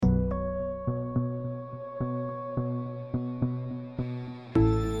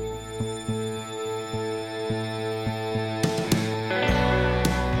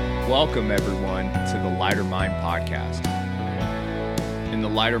Welcome, everyone, to the Lighter Mind podcast. In the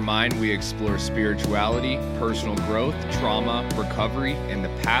Lighter Mind, we explore spirituality, personal growth, trauma, recovery, and the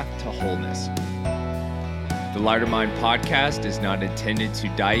path to wholeness. The Lighter Mind podcast is not intended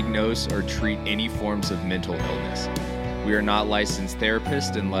to diagnose or treat any forms of mental illness. We are not licensed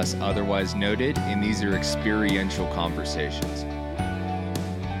therapists unless otherwise noted, and these are experiential conversations.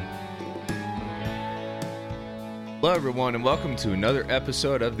 Hello, everyone, and welcome to another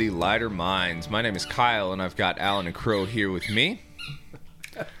episode of the Lighter Minds. My name is Kyle, and I've got Alan and Crow here with me.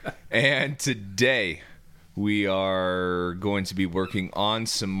 And today, we are going to be working on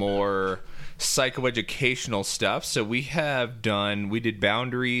some more psychoeducational stuff. So we did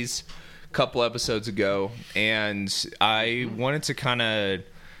boundaries a couple episodes ago, and I wanted to kind of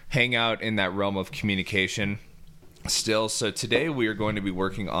hang out in that realm of communication still. So today, we are going to be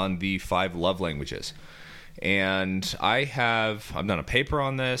working on the 5 love languages. And I've done a paper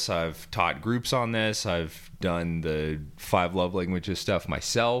on this. I've taught groups on this. I've done the 5 love languages stuff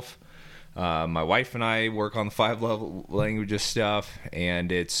myself. My wife and I work on the 5 love languages stuff,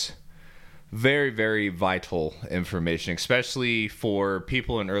 and it's very, very vital information, especially for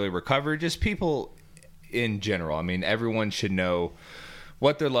people in early recovery, just people in general. I mean, everyone should know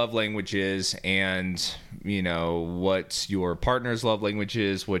what their love language is, and what your partner's love language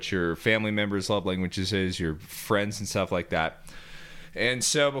is, what your family members' love languages is, your friends and stuff like that. And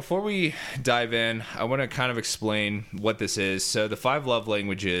so before we dive in, I want to kind of explain what this is. So the 5 love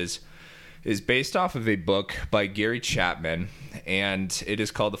languages is based off of a book by Gary Chapman, and it is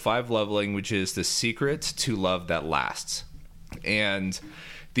called The 5 Love Languages: The Secret to Love That Lasts. And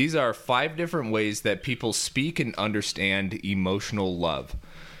these are 5 different ways that people speak and understand emotional love,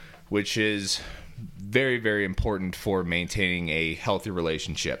 which is very, very important for maintaining a healthy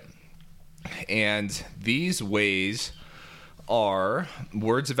relationship. And these ways are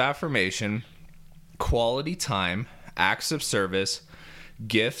words of affirmation, quality time, acts of service,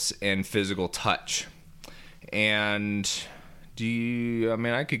 gifts, and physical touch. And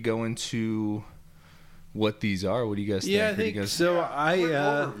I could go into what these are. What do you guys think? Yeah, I think so.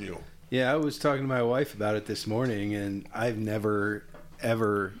 I was talking to my wife about it this morning, and I've never,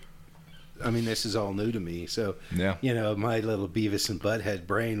 ever, this is all new to me. So, yeah. My little Beavis and Butthead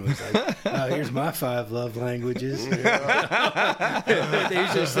brain was like, oh, here's my 5 love languages. Yeah. They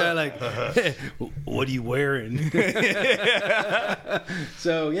just like, what are you wearing?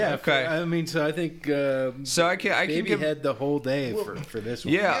 So, yeah. Okay. So I think I can give had the whole day for this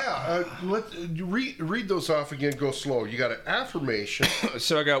one. Yeah. Let's read those off again. Go slow. You got an affirmation.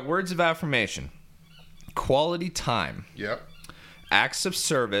 So I got words of affirmation, quality time. Yep. Acts of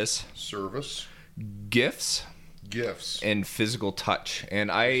service, gifts, and physical touch.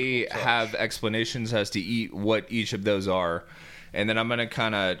 And I have explanations as to what each of those are. And then I'm going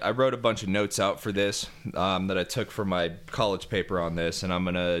to I wrote a bunch of notes out for this that I took from my college paper on this. And I'm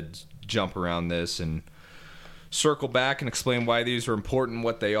going to jump around this and circle back and explain why these are important,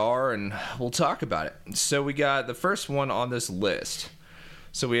 what they are, and we'll talk about it. So we got the first one on this list.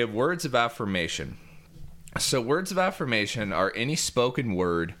 So we have words of affirmation. So words of affirmation are any spoken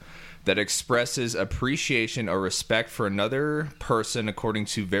word that expresses appreciation or respect for another person, according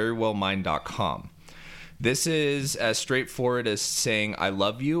to verywellmind.com. This is as straightforward as saying I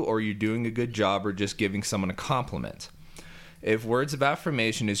love you, or you're doing a good job, or just giving someone a compliment. If words of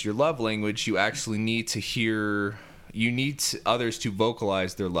affirmation is your love language, you actually need others to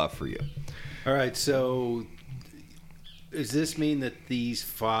vocalize their love for you. All right, so does this mean that these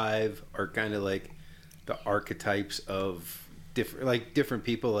 5 are kind of like the archetypes of different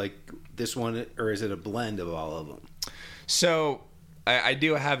people, like this one, or is it a blend of all of them? So I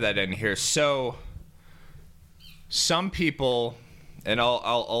do have that in here. So some people, and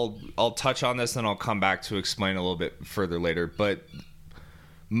I'll touch on this, and I'll come back to explain a little bit further later. But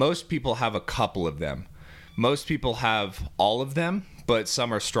most people have a couple of them. Most people have all of them, but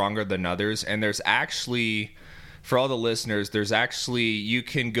some are stronger than others. And there's actually, for all the listeners, you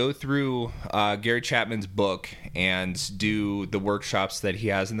can go through Gary Chapman's book and do the workshops that he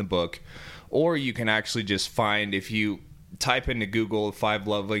has in the book, or you can actually just find, if you type into Google 5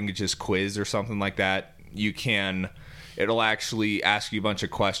 love languages quiz or something like that, it'll actually ask you a bunch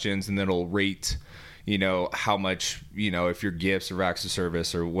of questions, and then it'll rate, how much, if your gifts or acts of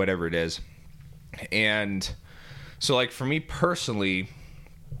service or whatever it is. And so, like, for me personally,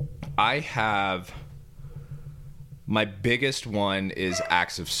 I have, my biggest one is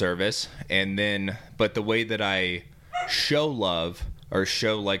acts of service, but the way that I show love or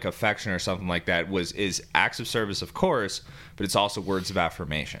show like affection or something like that is acts of service, of course, but it's also words of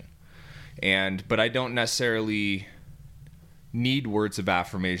affirmation. But I don't necessarily need words of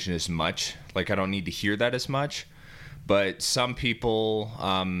affirmation as much. Like, I don't need to hear that as much. But some people,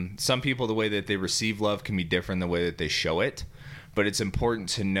 the way that they receive love can be different than the way that they show it. But it's important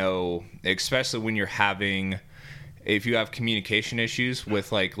to know, especially when you're if you have communication issues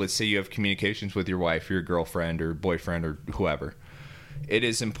with, like, let's say you have communications with your wife, your girlfriend or boyfriend or whoever. It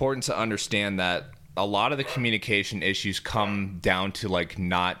is important to understand that a lot of the communication issues come down to, like,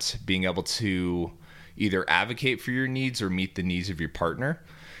 not being able to either advocate for your needs or meet the needs of your partner.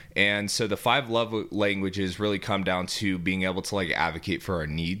 And so the 5 love languages really come down to being able to, like, advocate for our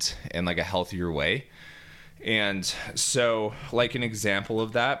needs in, like, a healthier way. And so, like, an example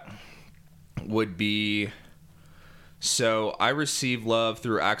of that would be, so I receive love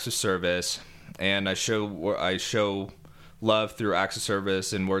through acts of service, and I show love through acts of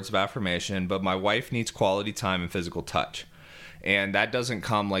service and words of affirmation, but my wife needs quality time and physical touch. And that doesn't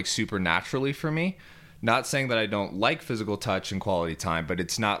come, like, super naturally for me. Not saying that I don't like physical touch and quality time, but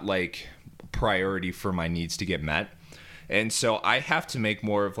it's not, like, priority for my needs to get met. And so I have to make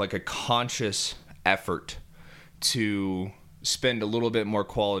more of, like, a conscious effort to spend a little bit more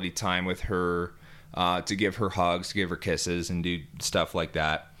quality time with her, to give her hugs, to give her kisses, and do stuff like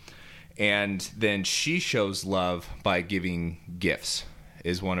that. And then she shows love by giving gifts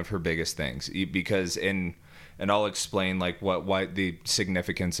is one of her biggest things. Because and I'll explain, like, why the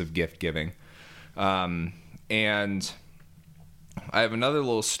significance of gift giving. And I have another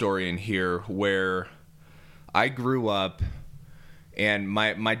little story in here where I grew up, and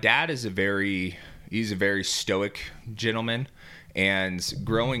my dad is he's a very stoic gentleman. And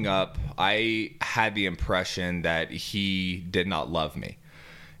growing up, I had the impression that he did not love me.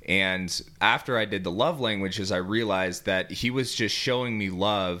 And after I did the love languages, I realized that he was just showing me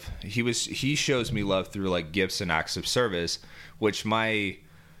love. He shows me love through, like, gifts and acts of service, which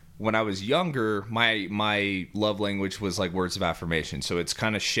when I was younger, my love language was, like, words of affirmation. So it's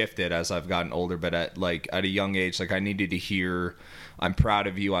kind of shifted as I've gotten older, but at a young age, like, I needed to hear, I'm proud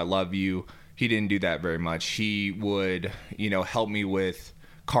of you, I love you. He didn't do that very much. He would, help me with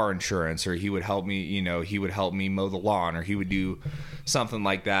car insurance, or he would help me mow the lawn, or he would do something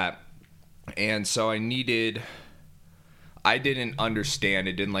like that. And so I didn't understand.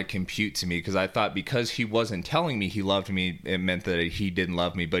 It didn't, like, compute to me, because I thought because he wasn't telling me he loved me, it meant that he didn't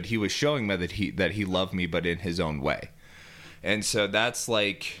love me. But he was showing me that he loved me, but in his own way. And so that's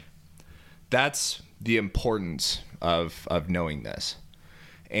the importance of knowing this.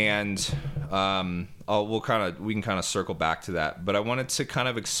 And we can kind of circle back to that. But I wanted to kind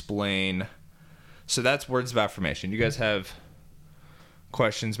of explain. So that's words of affirmation. You guys have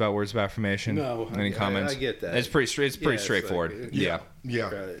questions about words of affirmation? No. Any comments? I get that. It's pretty straightforward. Like, yeah.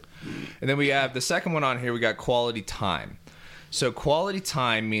 And then we have the second one on here. We got quality time. So quality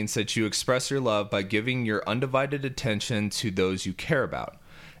time means that you express your love by giving your undivided attention to those you care about.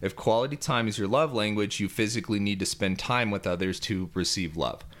 If quality time is your love language, you physically need to spend time with others to receive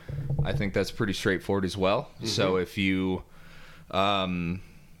love. I think that's pretty straightforward as well. Mm-hmm. So if you, and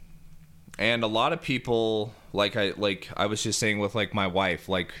a lot of people, like I was just saying with, like, my wife,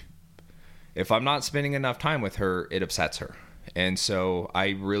 like, if I'm not spending enough time with her, it upsets her. And so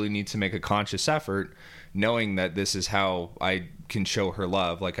I really need to make a conscious effort, knowing that this is how I can show her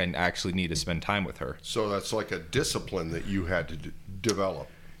love. Like, I actually need to spend time with her. So that's like a discipline that you had to develop.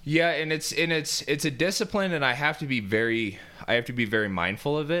 Yeah, and it's a discipline, and I have to be very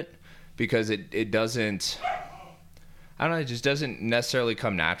mindful of it, because it doesn't, I don't know, it just doesn't necessarily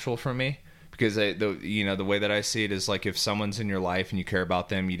come natural for me, because the way that I see it is, like, if someone's in your life and you care about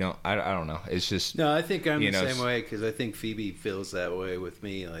them, I don't know, it's just. No, I think I'm the same way, because I think Phoebe feels that way with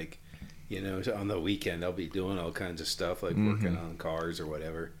me. Like, on the weekend I'll be doing all kinds of stuff, like working on cars or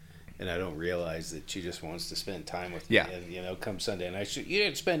whatever. And I don't realize that she just wants to spend time with me. Yeah. And, come Sunday, and you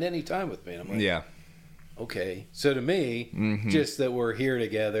didn't spend any time with me. And I'm like, yeah. Okay. So to me, just that we're here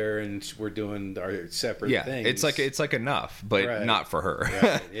together and we're doing our separate things. It's like enough, but not for her.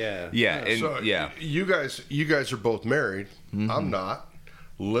 Right. Yeah. Yeah. And, so you guys are both married. Mm-hmm. I'm not.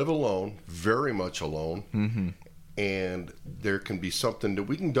 Live alone, very much alone. Mm-hmm. And there can be something that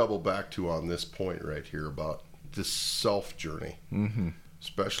we can double back to on this point right here about this self journey. Mm-hmm.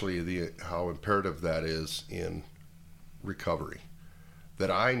 Especially how imperative that is in recovery,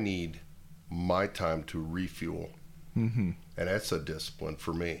 that I need my time to refuel. Mm-hmm. And that's a discipline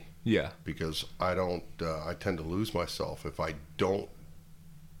for me. Yeah. Because I tend to lose myself if I don't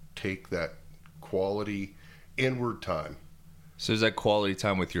take that quality inward time. So is that quality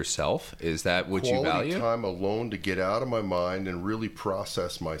time with yourself? Is that what you value? Quality time alone to get out of my mind and really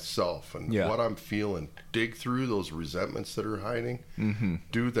process myself and what I'm feeling. Dig through those resentments that are hiding. Mm-hmm.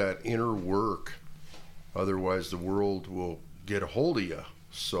 Do that inner work. Otherwise, the world will get a hold of you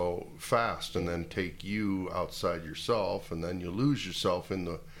so fast and then take you outside yourself, and then you lose yourself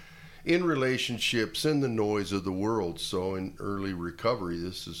in relationships, in the noise of the world. So in early recovery,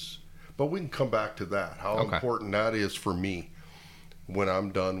 but we can come back to that, how important that is for me when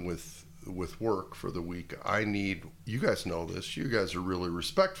I'm done with work for the week. You guys know this, you guys are really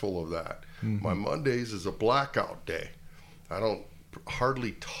respectful of that. Mm-hmm. My Mondays is a blackout day. I don't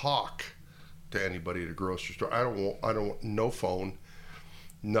hardly talk to anybody at a grocery store. I don't no phone,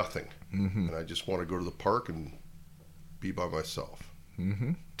 nothing. Mm-hmm. And I just want to go to the park and be by myself.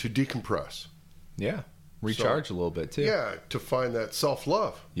 Mm-hmm. To decompress. Yeah. Recharge a little bit too. Yeah, to find that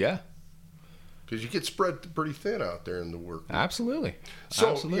self-love. Yeah. Because you get spread pretty thin out there in the work. Absolutely.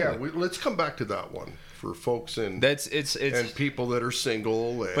 So Absolutely. Yeah, let's come back to that one for folks and people that are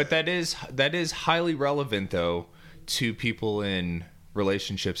single. But that is highly relevant though to people in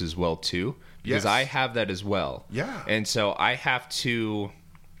relationships as well too, because I have that as well. Yeah. And so I have to,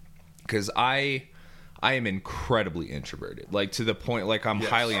 because I am incredibly introverted, like to the point, like I'm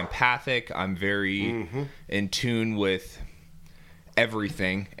highly empathic. I'm very in tune with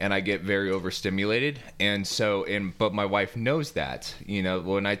everything, and I get very overstimulated. And so, but my wife knows that, you know,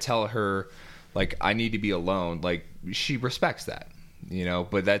 when I tell her like I need to be alone, like she respects that, you know,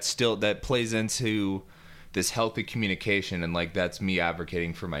 but that plays into this healthy communication, and like that's me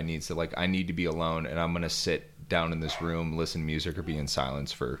advocating for my needs, that like I need to be alone and I'm going to sit down in this room, listen to music, or be in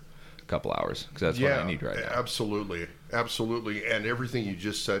silence for a couple hours, because that's what I need right now. Absolutely. And everything you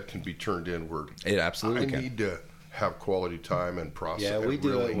just said can be turned inward. It absolutely can. I need to have quality time and process. Yeah, we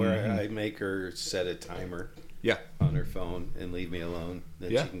do it where I make her set a timer. Yeah. On her phone and leave me alone.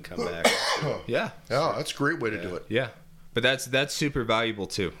 Then she can come back. Yeah. Yeah, that's a great way to do it. Yeah. But that's super valuable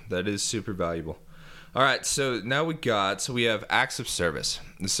too. That is super valuable. All right, so now we have acts of service.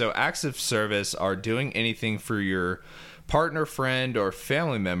 So acts of service are doing anything for your partner, friend, or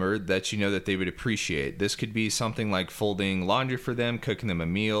family member that you know that they would appreciate. This could be something like folding laundry for them, cooking them a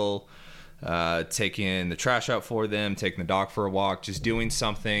meal, taking the trash out for them, taking the dog for a walk, just doing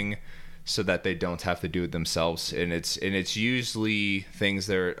something so that they don't have to do it themselves. And it's usually things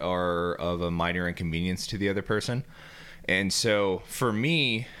that are of a minor inconvenience to the other person. And so for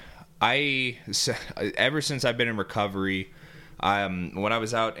me, ever since I've been in recovery, when I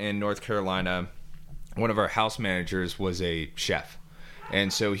was out in North Carolina, one of our house managers was a chef.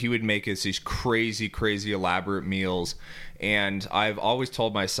 And so he would make us these crazy, crazy elaborate meals. And I've always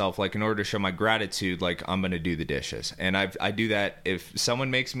told myself, like, in order to show my gratitude, like, I'm going to do the dishes. And I do that. If someone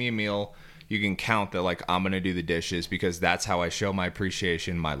makes me a meal, you can count that, like, I'm going to do the dishes, because that's how I show my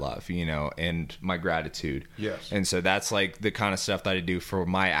appreciation, my love, you know, and my gratitude. Yes. And so that's like the kind of stuff that I do for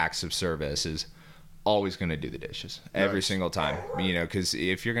my acts of service, is always going to do the dishes every single time, you know, because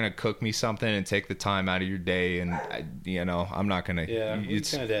if you're going to cook me something and take the time out of your day, and you know, I'm not going to. Yeah, we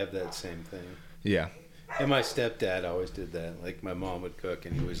kind of have that same thing. Yeah. And my stepdad always did that. Like, my mom would cook,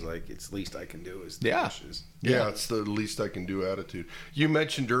 and he was like, "It's the least I can do is the dishes." Yeah, it's the least I can do attitude. You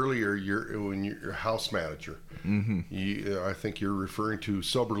mentioned earlier when you're house manager. Mm-hmm. I think you're referring to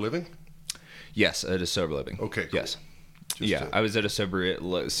sober living. Yes, it is sober living. Okay. Cool. Yes. I was at a sober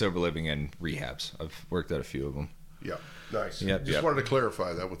living and rehabs. I've worked at a few of them. Yeah, nice. Yep, Just wanted to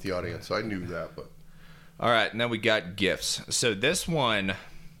clarify that with the audience. I knew that, but all right. Now we got gifts. So this one's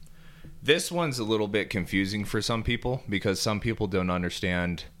a little bit confusing for some people, because some people don't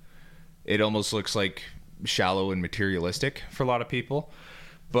understand. It almost looks like shallow and materialistic for a lot of people,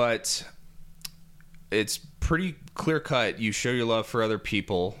 but it's pretty clear cut. You show your love for other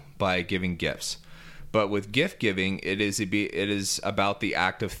people by giving gifts. But with gift giving, it is about the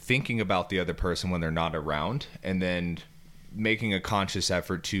act of thinking about the other person when they're not around, and then making a conscious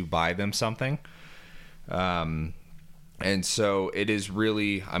effort to buy them something. And so it is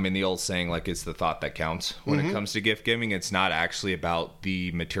really, I mean, the old saying, like, it's the thought that counts when it comes to gift giving. It's not actually about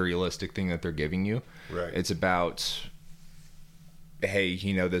the materialistic thing that they're giving you. Right. It's about, hey,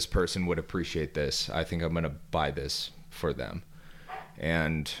 you know, this person would appreciate this. I think I'm going to buy this for them.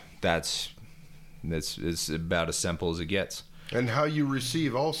 And it's about as simple as it gets. And how you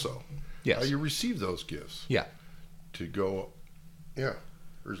receive also. Yes. How you receive those gifts. Yeah. To go, yeah.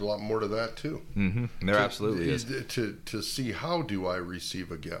 There's a lot more to that too. Mm-hmm. There absolutely is. To see, how do I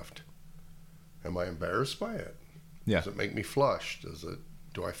receive a gift? Am I embarrassed by it? Yeah. Does it make me flush?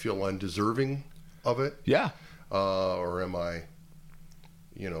 Do I feel undeserving of it? Yeah. Or am I,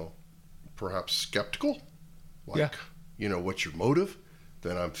 perhaps skeptical? Like, what's your motive?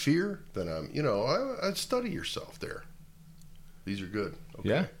 Then I'm fear. Then I'm, I'd study yourself there. These are good. Okay.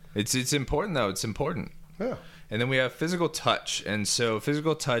 Yeah. It's important though. It's important. Yeah. And then we have physical touch. And so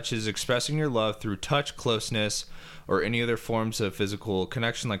physical touch is expressing your love through touch, closeness, or any other forms of physical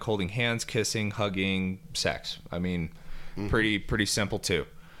connection like holding hands, kissing, hugging, sex. I mean, pretty simple too.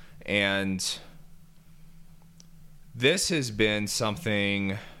 And this has been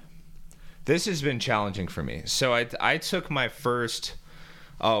challenging for me. So I took my first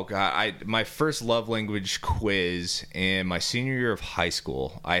my first love language quiz in my senior year of high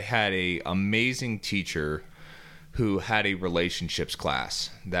school. I had a amazing teacher who had a relationships class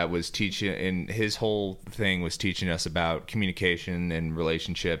that was teaching, and his whole thing was teaching us about communication and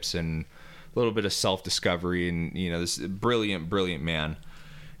relationships and a little bit of self-discovery, and this brilliant man.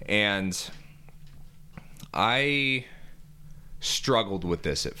 And I struggled with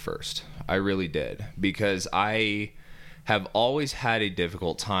this at first. I really did, because I have always had a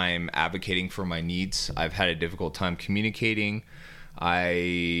difficult time advocating for my needs. I've had a difficult time communicating.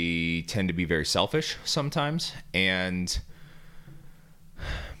 I tend to be very selfish sometimes, and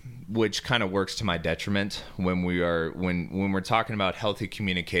which kind of works to my detriment when we're talking about healthy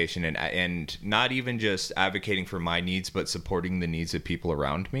communication and not even just advocating for my needs, but supporting the needs of people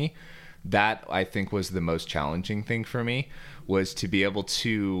around me. That, I think, was the most challenging thing for me, was to be able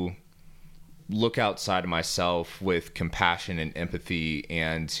to look outside of myself with compassion and empathy,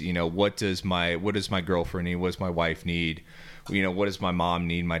 and what does my girlfriend need, what does my wife need, what does my mom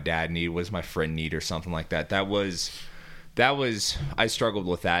need, my dad need, what does my friend need, or something like that. That was I struggled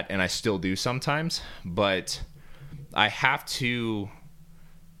with that, and I still do sometimes, but I have to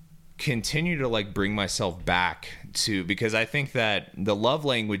continue to bring myself back to, because I think that the love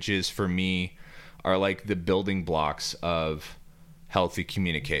languages for me are like the building blocks of healthy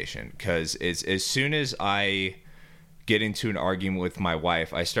communication. Because as soon as I get into an argument with my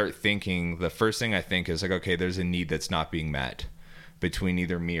wife, I start thinking, the first thing I think is okay, there's a need that's not being met between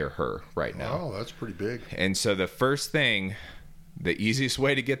either me or her right now. Oh, that's pretty big. And so the first thing, the easiest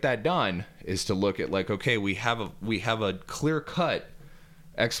way to get that done is to look at okay, we have a clear-cut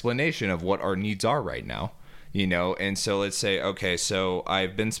explanation of what our needs are right now. And so let's say, okay, so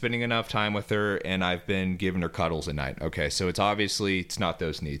I've been spending enough time with her and I've been giving her cuddles at night. Okay, so it's not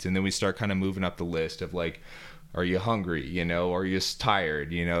those needs. And then we start kind of moving up the list of are you hungry? Are you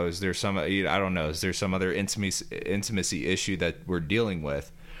tired? Is there some, I don't know, is there some other intimacy issue that we're dealing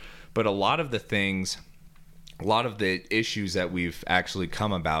with? But a lot of the issues that we've actually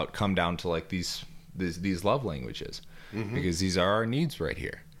come down to these love languages, because these are our needs right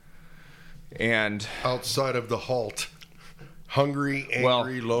here. And outside of the halt, hungry,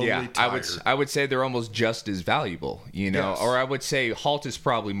 angry, lonely, tired. I would say they're almost just as valuable, Yes. Or I would say halt is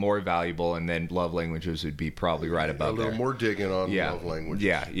probably more valuable, and then love languages would be probably right above there. A little more digging on love languages.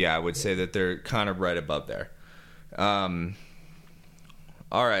 Yeah, I would say that they're kind of right above there. All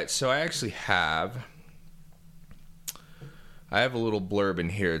right, so I actually have a little blurb in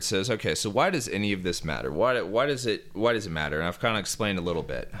here. It says, okay, so why does any of this matter? Why does it matter? And I've kind of explained a little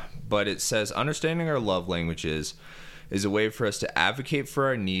bit, but it says understanding our love languages is a way for us to advocate for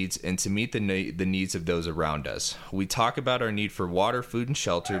our needs and to meet the needs of those around us. We talk about our need for water, food, and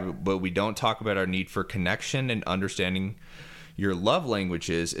shelter, but we don't talk about our need for connection, and understanding your love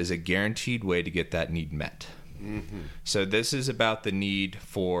languages is a guaranteed way to get that need met. Mm-hmm. So this is about the need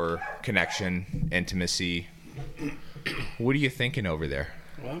for connection, intimacy. What are you thinking over there?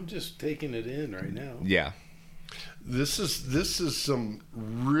 Well, I'm just taking it in right now. Yeah. This is some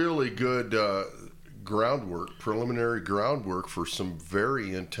really good preliminary groundwork for some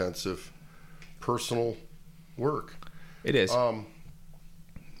very intensive personal work. It is.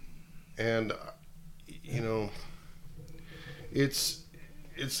 And it's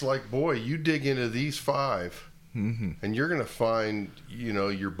like, boy, you dig into these 5, and you're gonna find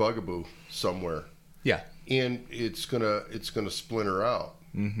your bugaboo somewhere. Yeah. And it's gonna splinter out.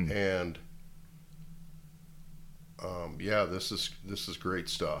 And this is great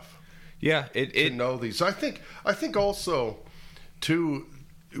stuff. Yeah, to know these. I think also too,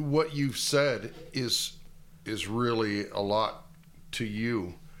 what you've said is really a lot to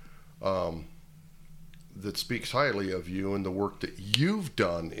you, that speaks highly of you and the work that you've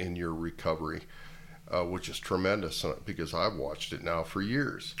done in your recovery, which is tremendous, because I've watched it now for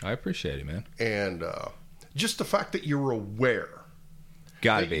years. I appreciate it, man. And just the fact that you're aware.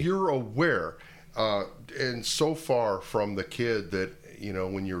 Gotta be. You're aware. And so far from the kid that,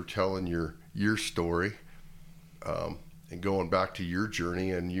 when you were telling your story, and going back to your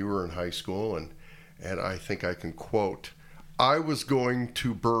journey, and you were in high school, and I think I can quote, "I was going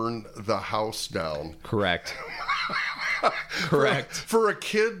to burn the house down." Correct. Correct. For a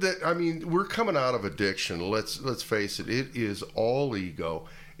kid that, we're coming out of addiction. Let's face it. It is all ego.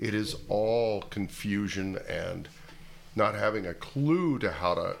 It is all confusion and not having a clue to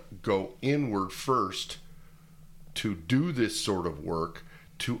how to go inward first to do this sort of work,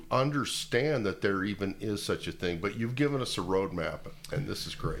 to understand that there even is such a thing. But you've given us a roadmap, and this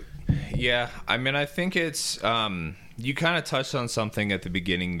is great. Yeah, I mean, I think it's you kind of touched on something at the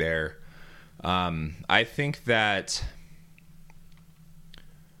beginning there. I think that,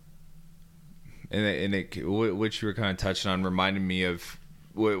 which you were kind of touching on, reminded me of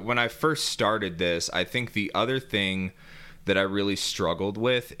when I first started this. I think the other thing that I really struggled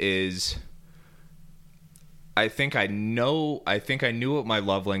with is I think I knew what my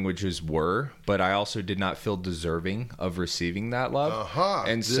love languages were, but I also did not feel deserving of receiving that love.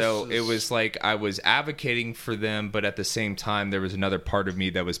 And so it was like I was advocating for them, but at the same time, there was another part of me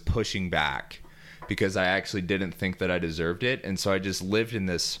that was pushing back because I actually didn't think that I deserved it. And so I just lived in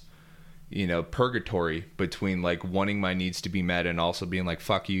this, purgatory between like wanting my needs to be met and also being like,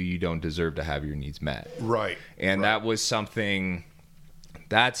 fuck you, you don't deserve to have your needs met. Right. And that was something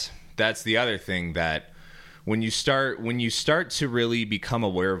that's the other thing that when you start to really become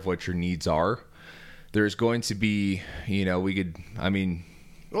aware of what your needs are, there's going to be, well,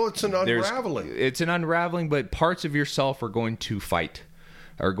 it's an unraveling. It's an unraveling, but parts of yourself are going to fight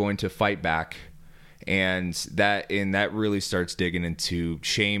back. And that really starts digging into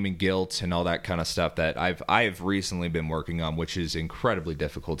shame and guilt and all that kind of stuff that I've recently been working on, which is incredibly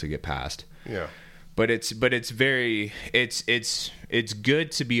difficult to get past. Yeah. But it's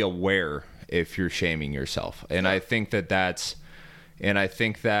good to be aware if you're shaming yourself. And I think that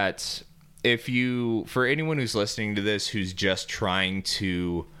if you, for anyone who's listening to this, who's just trying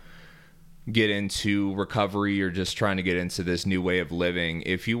to get into recovery or just trying to get into this new way of living,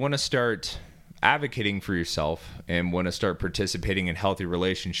 if you want to start advocating for yourself and want to start participating in healthy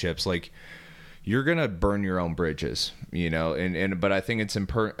relationships, like, you're going to burn your own bridges, but I think it's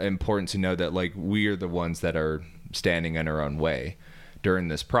important to know that, like, we are the ones that are standing in our own way during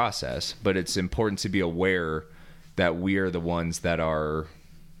this process, but it's important to be aware that we are the ones that are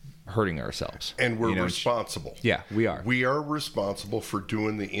hurting ourselves. And we're responsible. Yeah, we are. We are responsible for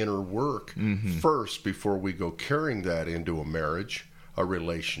doing the inner work first before we go carrying that into a marriage, a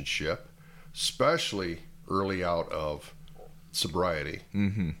relationship, especially early out of sobriety.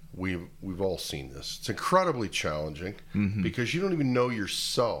 We've all seen this. It's incredibly challenging because you don't even know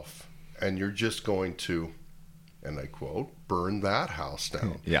yourself, and you're just going to, and I quote, burn that house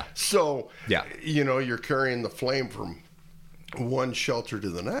down. Yeah. So, you're carrying the flame from one shelter to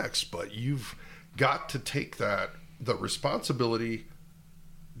the next, but you've got to take the responsibility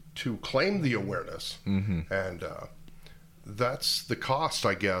to claim the awareness. And that's the cost,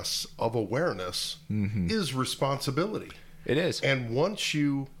 I guess, of awareness is responsibility. It is. And once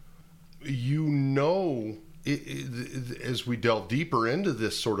as we delve deeper into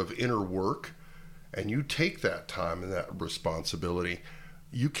this sort of inner work, and you take that time and that responsibility,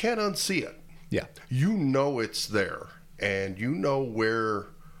 you can't unsee it. Yeah. You know it's there, and you know where,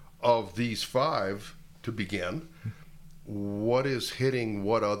 of these 5 to begin, what is hitting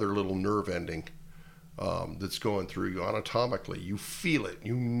what other little nerve ending that's going through you anatomically. You feel it.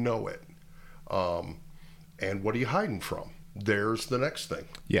 You know it. And what are you hiding from? There's the next thing.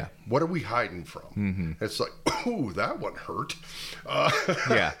 Yeah. What are we hiding from? It's like, oh, that one hurt.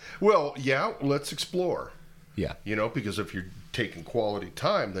 Yeah. Well, yeah, let's explore. Yeah. Because if you're taking quality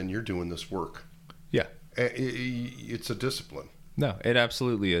time, then you're doing this work. Yeah. It's a discipline. No, it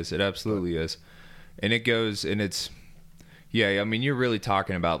absolutely is. It absolutely is. And it goes, and it's, you're really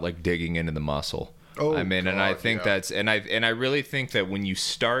talking about like digging into the muscle. Oh, and I think that's, and I really think that when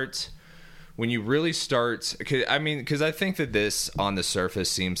you really start, because I think that this on the surface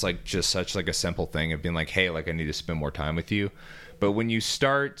seems like just such like a simple thing of being like, hey, like I need to spend more time with you. But when you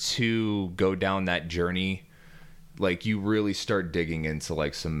start to go down that journey, like you really start digging into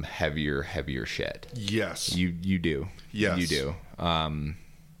like some heavier shit. Yes. You do. Yes. You do.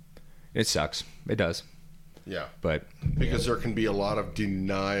 It sucks. It does. Yeah. But because there can be a lot of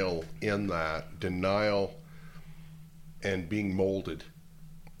denial in that. Denial and being molded.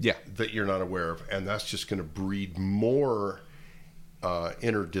 Yeah. That you're not aware of. And that's just going to breed more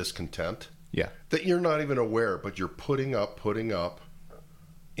inner discontent. Yeah. That you're not even aware, but you're putting up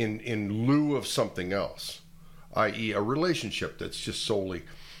in lieu of something else. I.e. a relationship that's just solely,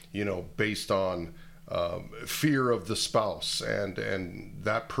 based on fear of the spouse and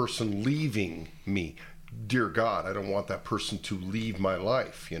that person leaving me. Dear God, I don't want that person to leave my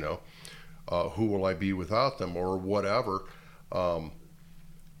life, who will I be without them or whatever.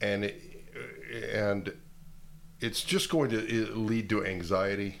 And it's just going to lead to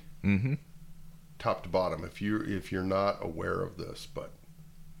anxiety, top to bottom, if you're not aware of this. But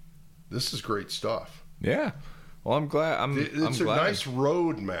This is great stuff. Yeah. Well, I'm glad. It's a nice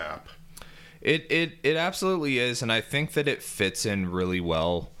road map. It absolutely is, and I think that it fits in really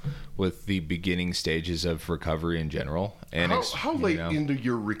well with the beginning stages of recovery in general. And how late into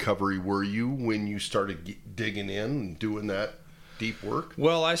your recovery were you when you started digging in and doing that deep work?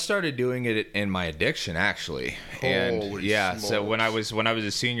 Well, I started doing it in my addiction, actually. And Holy yeah, smokes. so when I was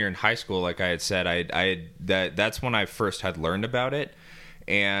a senior in high school, like I had said, that's when I first had learned about it.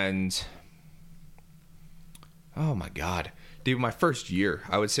 And oh my God. Dude, my first year,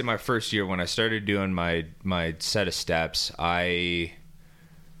 I would say my first year when I started doing my set of steps, I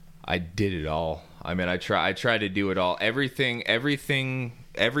did it all. I mean, I tried to do it all. Everything, every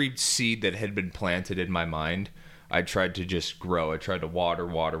seed that had been planted in my mind, I tried to just grow. I tried to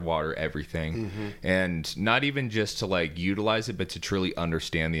water everything. Mm-hmm. And not even just to like utilize it, but to truly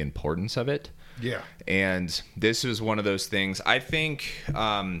understand the importance of it. Yeah. And this was one of those things. I think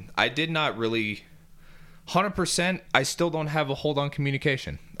I did not really 100%. I still don't have a hold on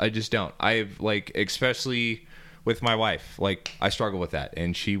communication. I just don't. I've like, especially with my wife, like I struggle with that,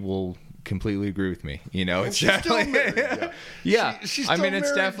 and she will completely agree with me. You know, it's definitely yeah. She's I mean, still it's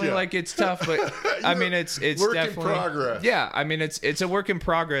married, definitely yeah. like it's tough, but I mean, it's work definitely in progress. Yeah, I mean, it's a work in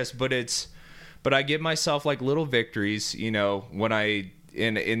progress, but I give myself like little victories. You know, when I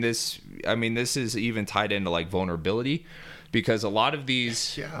in this, I mean, this is even tied into like vulnerability. Because a lot of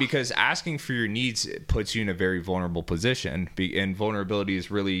these, because asking for your needs puts you in a very vulnerable position. And vulnerability is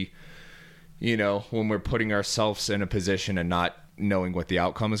really, you know, when we're putting ourselves in a position and not knowing what the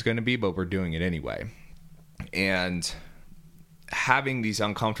outcome is going to be, but we're doing it anyway. And having these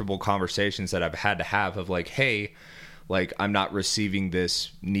uncomfortable conversations that I've had to have of like, hey, like, I'm not receiving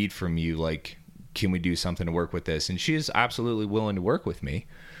this need from you. Like, can we do something to work with this? And she is absolutely willing to work with me.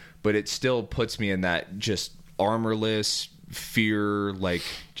 But it still puts me in that just armorless fear, like,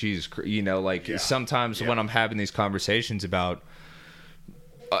 Jesus, you know, like sometimes when I'm having these conversations about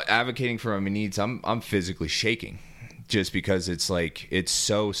advocating for my needs, I'm physically shaking just because it's like, it's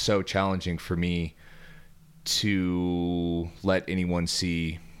so challenging for me to let anyone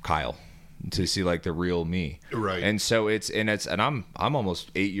see Kyle, to see like the real me. Right. And so I'm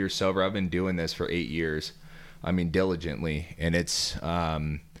almost 8 years sober. I've been doing this for 8 years. I mean, diligently. And it's,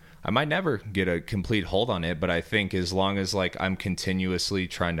 I might never get a complete hold on it, but I think as long as like I'm continuously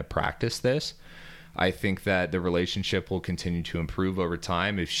trying to practice this, I think that the relationship will continue to improve over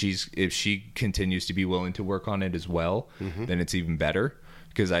time. If she continues to be willing to work on it as well, then it's even better.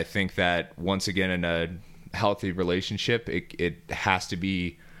 Because I think that once again, in a healthy relationship, it has to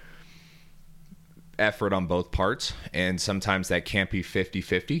be effort on both parts. And sometimes that can't be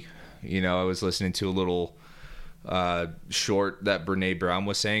 50-50. You know, I was listening to a little short that Brene Brown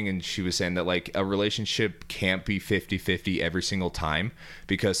was saying, and she was saying that like a relationship can't be 50-50 every single time,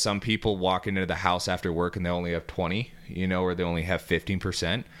 because some people walk into the house after work and they only have 20, you know, or they only have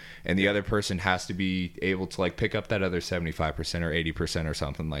 15%, and the other person has to be able to like pick up that other 75% or 80% or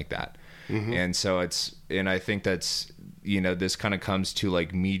something like that. And so and I think that's, you know, this kind of comes to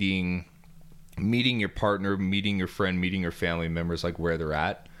like meeting your partner, meeting your friend, meeting your family members, like where they're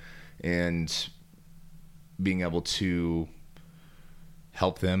at, and being able to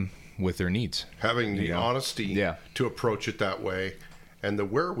help them with their needs. Having the honesty to approach it that way, and the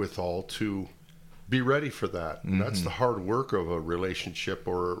wherewithal to be ready for that. And that's the hard work of a relationship,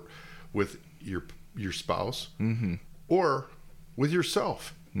 or with your spouse, or with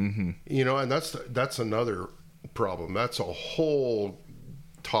yourself. You know, and that's another problem. That's a whole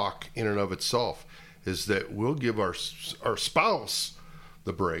talk in and of itself, is that we'll give our spouse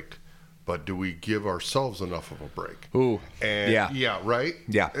the break, but do we give ourselves enough of a break? Ooh, and yeah, right?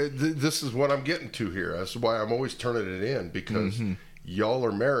 Yeah. This is what I'm getting to here. That's why I'm always turning it in, because y'all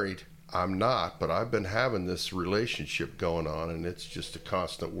are married. I'm not, but I've been having this relationship going on, and it's just a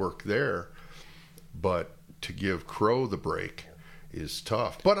constant work there. But to give Crow the break is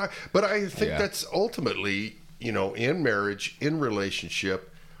tough. But I think that's ultimately, you know, in marriage, in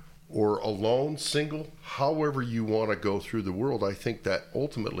relationship, or alone, single, however you want to go through the world, I think that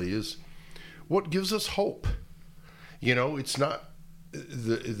ultimately is what gives us hope. You know, it's not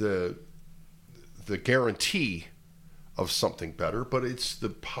the guarantee of something better, but it's the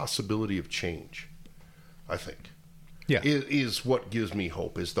possibility of change, I think. Yeah. Is what gives me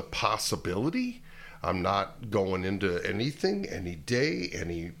hope, is the possibility. I'm not going into anything, any day,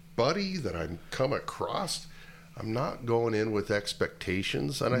 anybody that I'm come across. I'm not going in with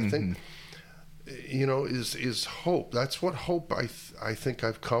expectations. And I think, you know, is hope. That's what hope I think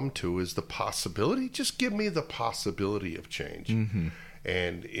I've come to, is the possibility. Just give me the possibility of change,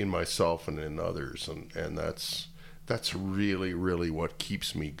 and in myself and in others. And that's That's really, really what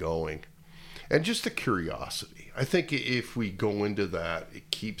keeps me going. And just a curiosity. I think if we go into that,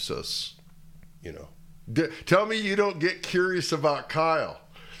 it keeps us, tell me you don't get curious about Kyle.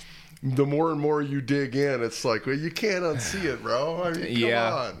 The more and more you dig in, it's like, well, you can't unsee it, bro. I mean,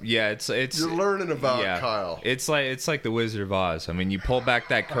 come on. Yeah, it's you're learning about Kyle. It's like the Wizard of Oz. I mean, you pull back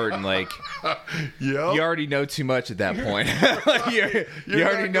that curtain, like you already know too much at that point. you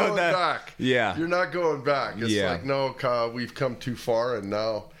already know that. Back. Yeah, you're not going back. It's like, no, Kyle, we've come too far, and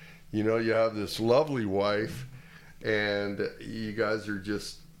now, you have this lovely wife, and you guys are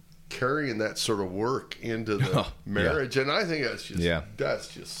just carrying that sort of work into the marriage, and I think that's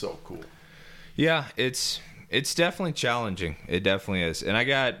just so cool. Yeah, it's definitely challenging. It definitely is.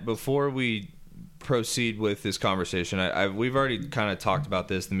 And before we proceed with this conversation, we've already kind of talked about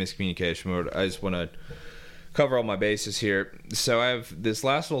this, the miscommunication mode. I just want to cover all my bases here. So I have this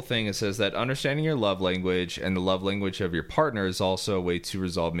last little thing that says that understanding your love language and the love language of your partner is also a way to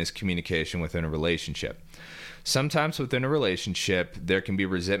resolve miscommunication within a relationship. Sometimes within a relationship, there can be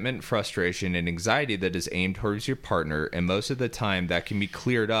resentment, frustration, and anxiety that is aimed towards your partner, and most of the time that can be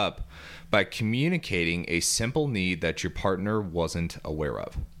cleared up by communicating a simple need that your partner wasn't aware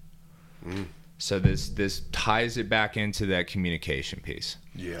of. So this ties it back into that communication piece.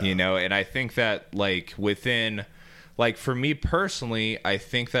 Yeah. And I think that for me personally, I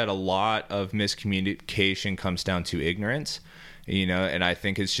think that a lot of miscommunication comes down to ignorance, and I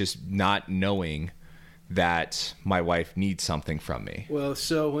think it's just not knowing that my wife needs something from me. Well,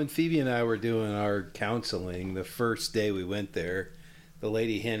 so when Phoebe and I were doing our counseling, the first day we went there, the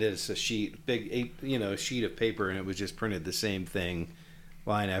lady handed us a sheet of paper, and it was just printed the same thing,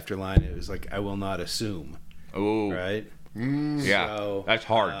 line after line. It was like, I will not assume. Oh, right? Yeah, so, that's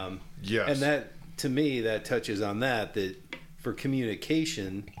hard. Yes. And that, to me, that touches on that for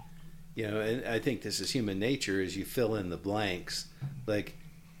communication, and I think this is human nature, is you fill in the blanks. Like,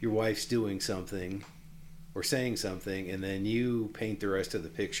 your wife's doing something or saying something, and then you paint the rest of the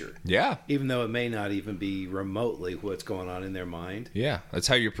picture. Yeah. Even though it may not even be remotely what's going on in their mind. Yeah, that's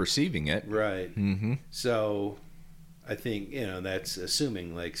how you're perceiving it. Right. Mm-hmm. So I think, that's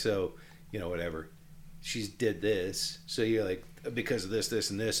assuming, whatever. She did this, so you're like, because of this, this,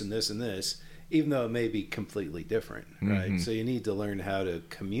 and this, and this, and this, even though it may be completely different, right? Mm-hmm. So you need to learn how to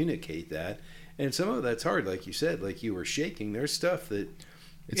communicate that. And some of that's hard, like you said, like you were shaking. There's stuff that,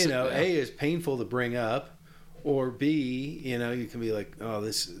 A, is painful to bring up, or B, you can be like, oh,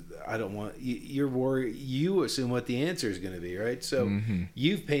 this, I don't want, you're worried, you assume what the answer is going to be, right? So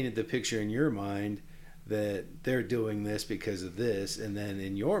you've painted the picture in your mind that they're doing this because of this, and then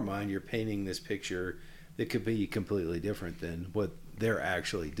in your mind, you're painting this picture that could be completely different than what they're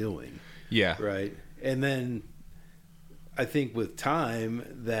actually doing. Yeah. Right? And then I think with time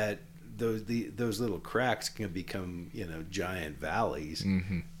that those little cracks can become, giant valleys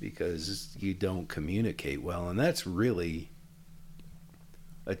because you don't communicate well. And that's really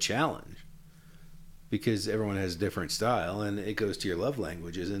a challenge because everyone has a different style, and it goes to your love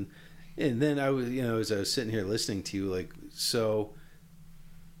languages. And then I was, as I was sitting here listening to you, like, so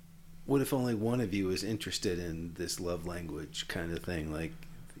what if only one of you is interested in this love language kind of thing? Like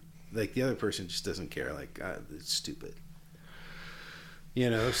the other person just doesn't care. Like, it's stupid.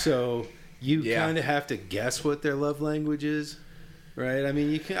 So you kind of have to guess what their love language is, right? I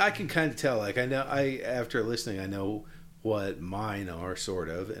mean, I can kind of tell. Like, after listening, I know what mine are, sort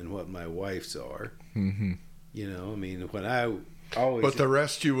of, and what my wife's are. Mm-hmm. I mean, when I always... But the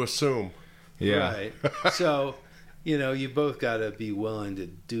rest you assume. Yeah. Right. So, you both got to be willing to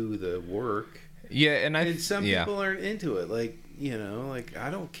do the work. Yeah, and some people aren't into it. Like, I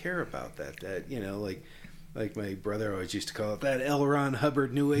don't care about that. Like my brother always used to call it that L. Ron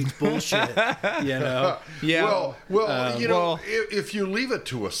Hubbard New Age bullshit. Yeah. Well, if you leave it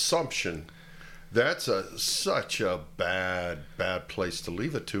to assumption, that's such a bad place to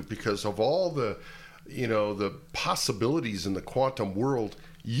leave it to, because of all the possibilities in the quantum world,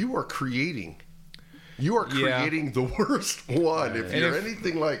 you are creating the worst one. If you're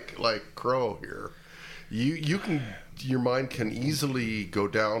anything like Crow here, your mind can easily go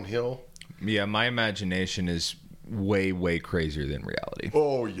downhill. Yeah, my imagination is way, way crazier than reality.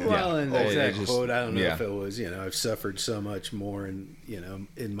 Oh, yeah. Well, and there's that quote, I don't know if it was, I've suffered so much more in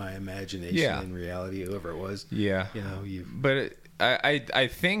my imagination than reality, whoever it was. Yeah. But I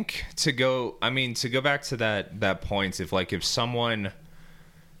think to go back to that point, if someone,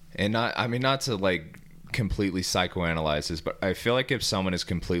 and not to completely psychoanalyze this, but I feel like if someone is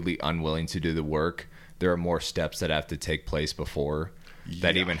completely unwilling to do the work, there are more steps that have to take place before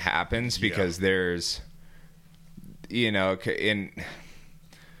that even happens, because there's,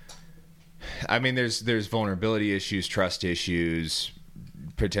 I mean, there's vulnerability issues, trust issues,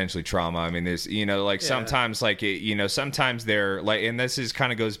 potentially trauma. I mean, there's, like sometimes like sometimes they're like, and this is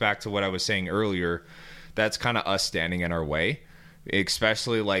kind of goes back to what I was saying earlier. That's kind of us standing in our way,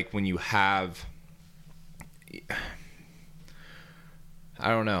 especially like when you have, I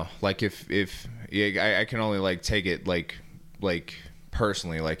don't know, like if I can only like take it like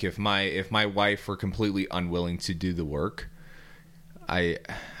personally, like if my wife were completely unwilling to do the work, I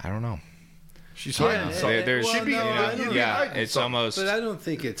don't know. She's hiding something. It's almost. But I don't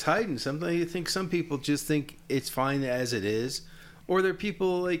think it's hiding something. I think some people just think it's fine as it is. Or there are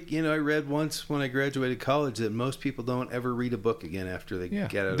people like, I read once when I graduated college that most people don't ever read a book again after they get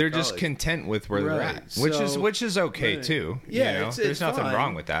out of they're college. Just content with where they're at, which is okay too. Yeah, there's nothing fine,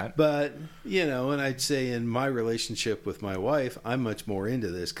 wrong with that. But, and I'd say in my relationship with my wife, I'm much more into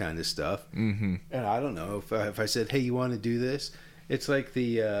this kind of stuff. Mm-hmm. And I don't know if I said, hey, you want to do this? It's like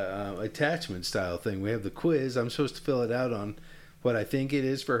the attachment style thing. We have the quiz. I'm supposed to fill it out on what I think it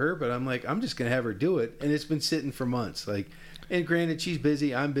is for her, but I'm like, I'm just going to have her do it. And it's been sitting for months. And granted, she's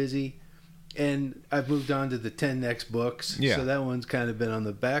busy, I'm busy, and I've moved on to the 10 next books. Yeah. So that one's kind of been on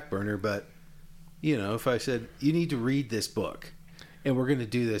the back burner. But, if I said, you need to read this book, and we're going to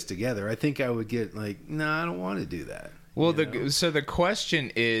do this together, I think I would get like, no, I don't want to do that. Well, so the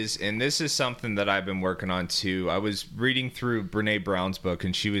question is, and this is something that I've been working on too. I was reading through Brene Brown's book,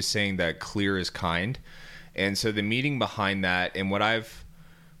 and she was saying that clear is kind. And so the meaning behind that, and what I've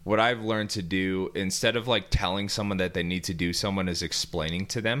learned to do, instead of like telling someone that they need to do someone, is explaining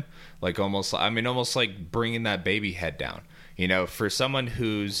to them, like almost like bringing that baby head down. For someone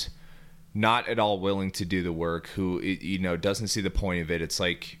who's not at all willing to do the work, who doesn't see the point of it, it's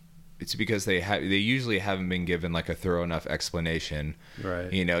like, it's because they usually haven't been given like a thorough enough explanation,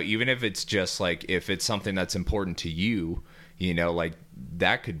 right? Even if it's just like, if it's something that's important to you, like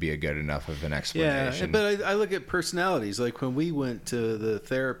that could be a good enough of an explanation. Yeah, but I look at personalities. Like when we went to the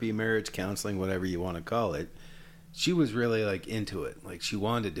therapy, marriage counseling, whatever you want to call it, she was really like into it. Like she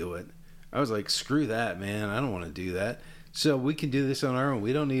wanted to do it. I was like, screw that, man. I don't want to do that. So we can do this on our own.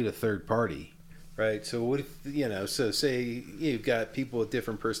 We don't need a third party. Right. So what if, so say you've got people with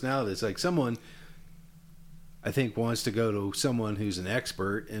different personalities. Like someone, I think, wants to go to someone who's an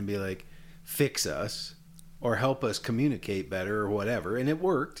expert and be like, fix us or help us communicate better or whatever. And it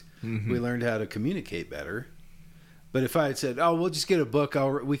worked. Mm-hmm. We learned how to communicate better. But if I had said, oh, we'll just get a book,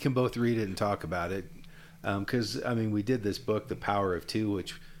 we can both read it and talk about it. Because, we did this book, The Power of Two,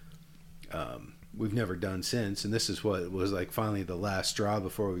 which we've never done since, and this is what was like finally the last straw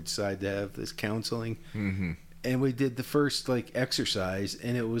before we decided to have this counseling. Mm-hmm. And we did the first like exercise,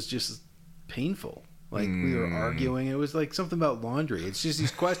 and it was just painful. Like we were arguing. It was like something about laundry. It's just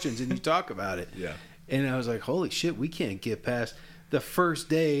these questions, and you talk about it. Yeah. And I was like, holy shit, we can't get past the first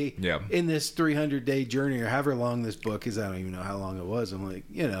day in this 300-day journey, or however long this book is. I don't even know how long it was. I'm like,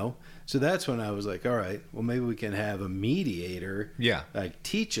 So that's when I was like, all right, well, maybe we can have a mediator, like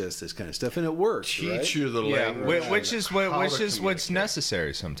teach us this kind of stuff, and it works. Teach you the language, which is what's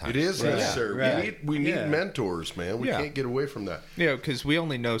necessary sometimes. It is necessary. Right. We need mentors, man. We can't get away from that. Yeah, because we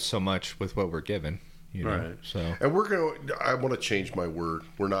only know so much with what we're given. Right. So, and I want to change my word.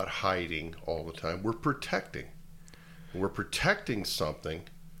 We're not hiding all the time. We're protecting. We're protecting something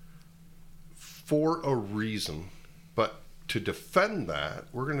for a reason, but to defend that,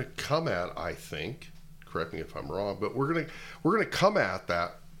 we're going to come at, I think, correct me if I'm wrong, but we're going to come at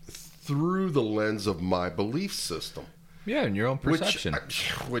that through the lens of my belief system. Yeah, and your own perception.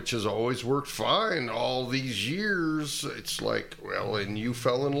 Which has always worked fine all these years. It's like, well, and you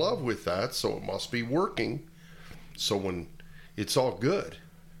fell in love with that, so it must be working. So when it's all good,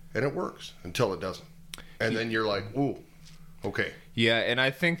 and it works until it doesn't. And then you're like, ooh, okay. Yeah, and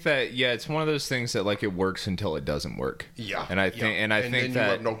I think that it's one of those things that like it works until it doesn't work. Yeah, and I think then that you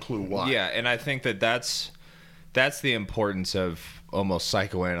have no clue why. Yeah, and I think that that's the importance of almost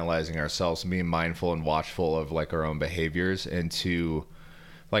psychoanalyzing ourselves and being mindful and watchful of like our own behaviors, and to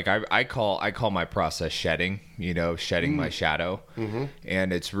like I call my process shedding. Shedding my shadow,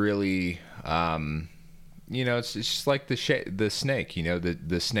 and it's really. It's just like the snake.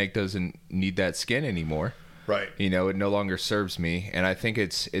 The snake doesn't need that skin anymore. Right. It no longer serves me, and I think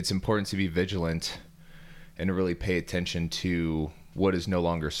it's important to be vigilant and to really pay attention to what is no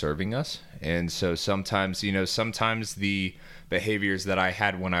longer serving us. And so sometimes the behaviors that I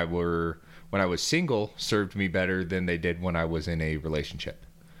had when I was single served me better than they did when I was in a relationship.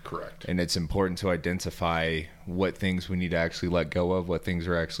 Correct. And it's important to identify what things we need to actually let go of, what things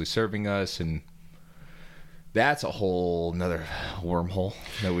are actually serving us, and that's a whole another wormhole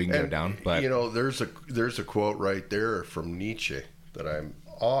that we can go down. But there's a quote right there from Nietzsche that I'm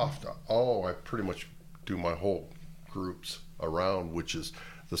I pretty much do my whole groups around, which is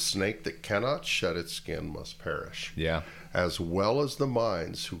the snake that cannot shed its skin must perish. Yeah. As well as the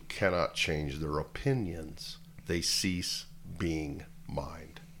minds who cannot change their opinions, they cease being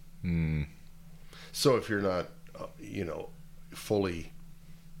mind. So if you're not, fully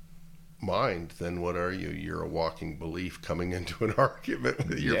mind, then what are you? You're a walking belief coming into an argument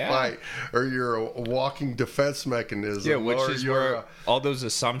with your fight, or you're a walking defense mechanism. Yeah, which is where all those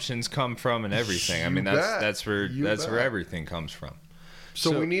assumptions come from and everything. I mean, that's where everything comes from.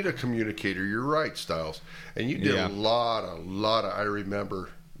 So we need a communicator. You're right, Stiles, and you did a lot of. I remember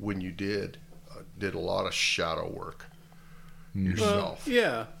when you did a lot of shadow work yourself.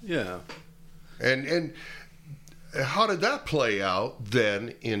 Yeah. And how did that play out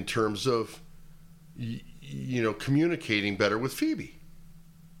then in terms of communicating better with Phoebe?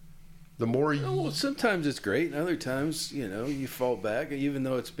 The more you... Well, sometimes it's great, and other times, you fall back. Even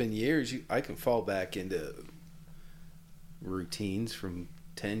though it's been years, I can fall back into routines from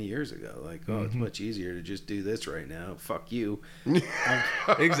 10 years ago. Like, it's much easier to just do this right now. Fuck you.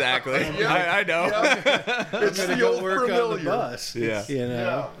 Exactly. I know. Yeah. It's going to go work familiar. on the bus.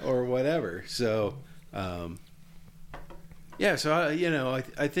 Or whatever. So, so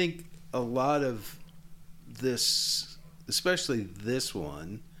I think a lot of this, especially this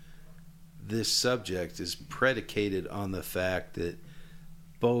subject is predicated on the fact that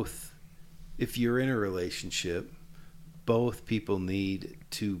both, if you're in a relationship, both people need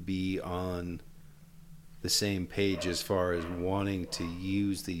to be on the same page as far as wanting to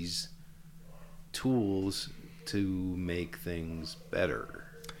use these tools to make things better.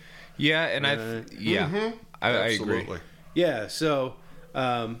 Yeah, and I agree. Yeah, so,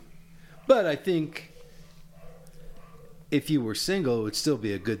 but I think if you were single, it would still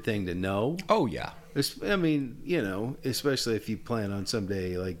be a good thing to know. Oh, yeah. I mean, especially if you plan on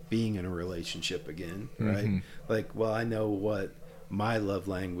someday, like, being in a relationship again, right? Like, well, I know what my love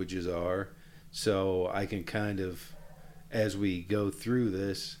languages are, so I can kind of, as we go through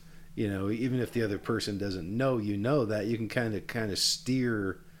this, even if the other person doesn't know that, you can kind of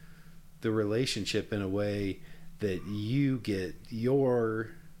steer the relationship in a way that you get your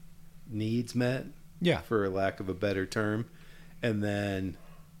needs met, for lack of a better term, and then,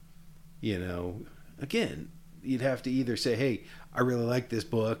 again, you'd have to either say, hey, I really like this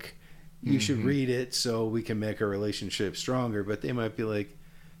book, you should read it so we can make our relationship stronger, but they might be like,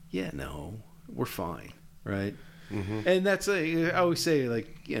 yeah, no, we're fine, right? And that's, I always say,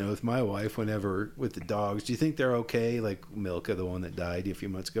 like, with my wife, whenever with the dogs, do you think they're okay? Like Milka, the one that died a few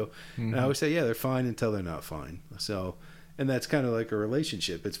months ago. And I always say, yeah, they're fine until they're not fine. So, and that's kind of like a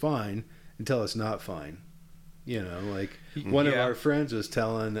relationship. It's fine until it's not fine. Like one of our friends was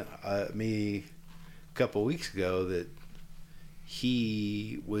telling me a couple weeks ago that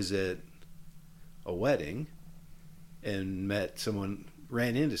he was at a wedding and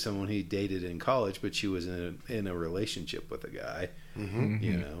ran into someone he dated in college, but she was in a relationship with a guy, and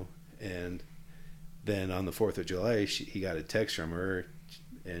then on the 4th of July, he got a text from her,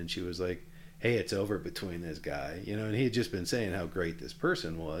 and she was like, hey, it's over between this guy, and he had just been saying how great this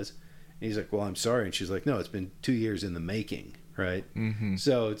person was, and he's like, well, I'm sorry, and she's like, no, it's been 2 years in the making, right?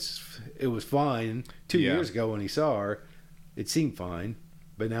 So it was fine 2 years ago when he saw her, it seemed fine,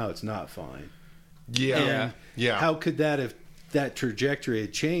 but now it's not fine. How could that trajectory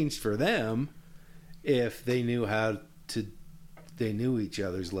had changed for them if they knew they knew each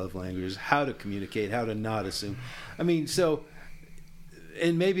other's love languages, how to communicate, how to not assume. I mean, so,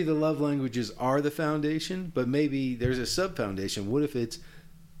 and maybe the love languages are the foundation, but maybe there's a sub foundation. What if it's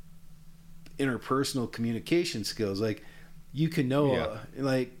interpersonal communication skills? Like, you can know,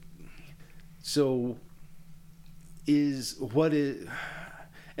 so and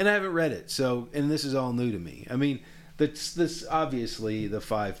I haven't read it, so, and this is all new to me. I mean, this obviously the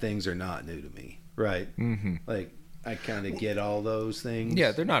 5 things are not new to me, right? Like, I kind of get all those things.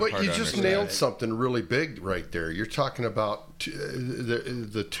 Yeah, they're not. But you just nailed something really big right there. You're talking about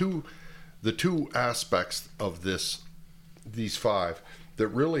the two aspects of these 5 that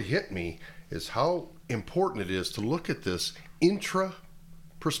really hit me is how important it is to look at this intra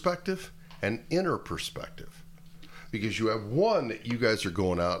perspective and inner perspective. Because you have one that you guys are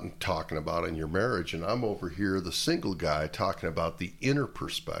going out and talking about in your marriage, and I'm over here, the single guy, talking about the inner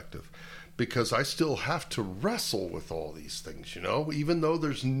perspective. Because I still have to wrestle with all these things, even though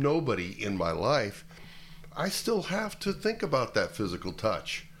there's nobody in my life, I still have to think about that physical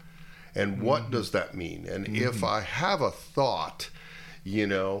touch. And what does that mean? And if I have a thought,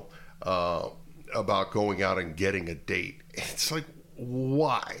 about going out and getting a date, it's like,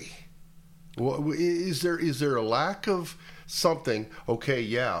 why? Is there a lack of something, okay,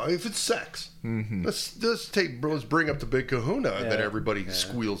 yeah, if it's sex, let's bring up the big kahuna that everybody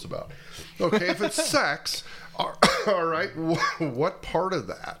squeals about. Okay, if it's sex, all right, what part of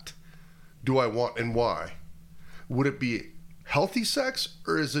that do I want and why? Would it be healthy sex,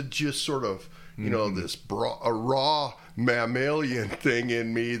 or is it just sort of, this a raw mammalian thing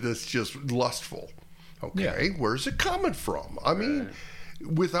in me that's just lustful? Okay, where's it coming from? I mean,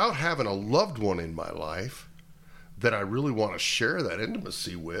 without having a loved one in my life that I really want to share that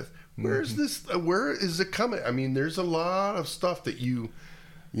intimacy with, where is it coming? I mean, there's a lot of stuff that you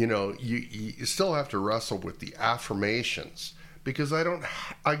still have to wrestle with the affirmations, because I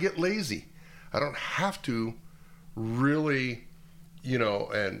get lazy. I don't have to really,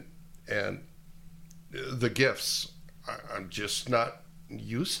 and the gifts, I'm just not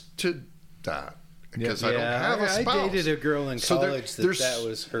used to that. Because I don't have a spouse. I dated a girl in college that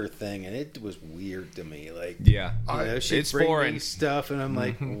was her thing, and it was weird to me. Like, she'd bring foreign me stuff, and I'm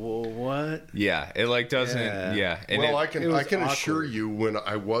like, well, what? Yeah, it like doesn't. Yeah. And I can assure you, when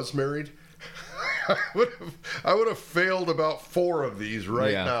I was married, I would have failed about 4 of these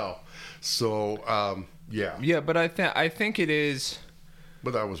now. So, Yeah, but I think it is.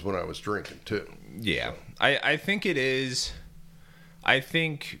 But that was when I was drinking too. Yeah, so. I think it is. I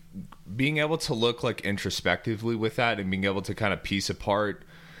think being able to look like introspectively with that, and being able to kind of piece apart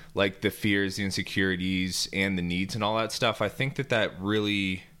like the fears, the insecurities, and the needs and all that stuff, I think that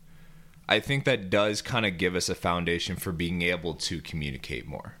does kind of give us a foundation for being able to communicate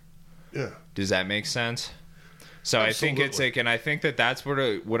more. Yeah. Does that make sense? So absolutely. I think it's like, and I think that that's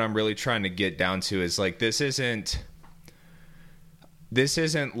what I'm really trying to get down to is like, this isn't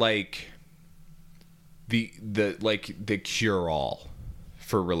like the cure all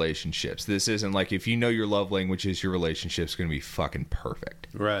for relationships. This isn't like, if you know your love languages, your relationship's going to be fucking perfect.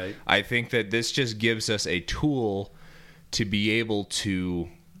 Right. I think that this just gives us a tool to be able to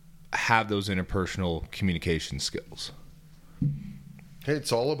have those interpersonal communication skills. Hey,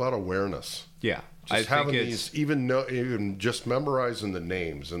 it's all about awareness. Yeah. Just having these, even just memorizing the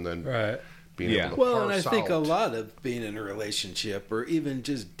names, and then being able to parse out. And I think a lot of being in a relationship, or even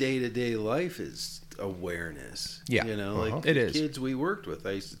just day-to-day life, is awareness. Yeah. Like it the is. kids we worked with,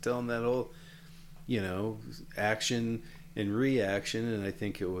 I used to tell them that whole, action and reaction, and I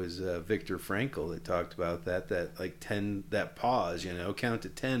think it was Viktor Frankl that talked about that like 10, that pause, count to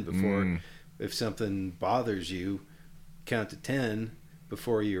 10 before, if something bothers you, count to 10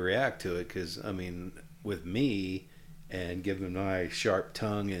 before you react to it. Because, I mean, with me, and given my sharp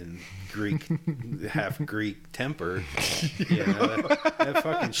tongue and half Greek temper, that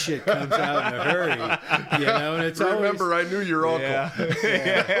fucking shit comes out in a hurry, and it's Remember, I knew your uncle. Yeah.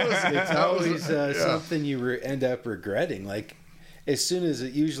 It's always something you end up regretting. Like, as soon as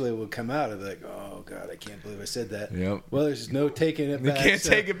it usually would come out, I'd be like, oh, God, I can't believe I said that. Yep. Well, there's no taking it back. You can't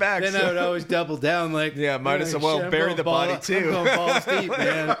take it back. Then I would always double down, like, might as well bury the body, too. I'm going balls deep,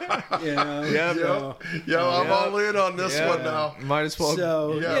 man. I'm all in on this one now. Might as well.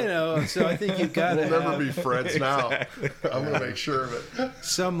 So, so I think you've got to We'll never be friends now. I'm going to make sure of it.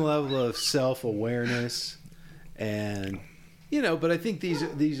 Some level of self-awareness, and, but I think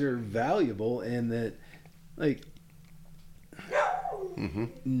these are valuable in that, like,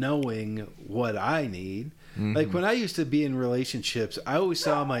 knowing what I need. Like, when I used to be in relationships, I always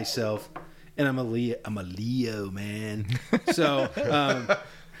saw myself, and I'm a Leo, man. So that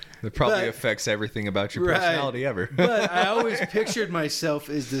probably affects everything about your personality ever. But I always pictured myself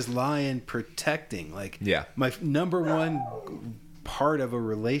as this lion protecting. Like, my number one part of a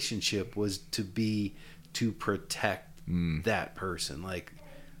relationship was to protect that person. Like,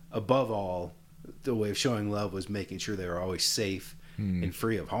 above all, the way of showing love was making sure they were always safe and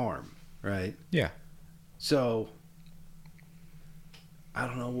free of harm, right? Yeah. So, I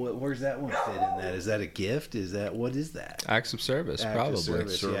don't know, where's that one fit in that? Is that a gift? What is that? Acts of service, probably.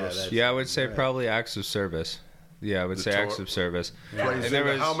 Service. Yeah, I would say probably acts of service. Yeah, I would say acts of service. And there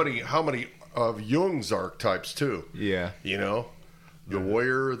was, how many of Jung's archetypes too? Yeah. The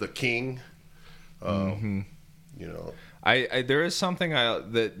warrior, the king. There is something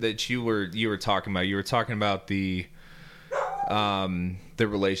that you were talking about. You were talking about the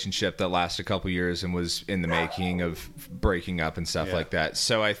relationship that lasted a couple years and was in the making of breaking up and stuff like that.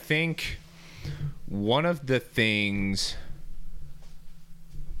 So I think one of the things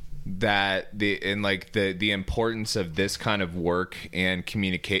that the importance of this kind of work and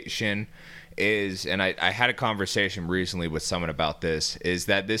communication is, and I had a conversation recently with someone about this, is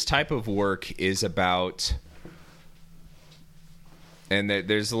that this type of work is about, and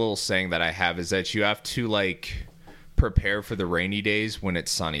there's a little saying that I have, is that you have to, like, prepare for the rainy days when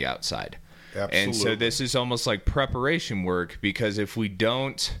it's sunny outside. Absolutely. And so this is almost like preparation work, because if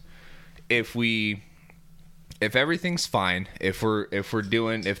everything's fine, if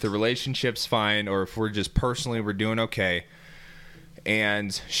the relationship's fine, or if we're just personally we're doing okay,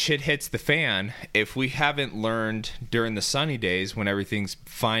 and shit hits the fan, if we haven't learned during the sunny days when everything's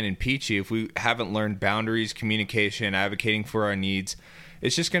fine and peachy, if we haven't learned boundaries, communication, advocating for our needs,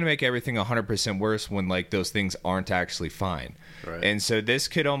 it's just going to make everything 100% worse when like those things aren't actually fine. Right. And so this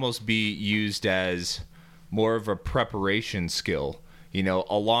could almost be used as more of a preparation skill,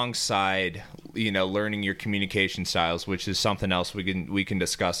 alongside, learning your communication styles, which is something else we can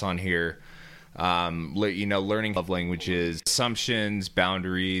discuss on here. Learning love languages, assumptions,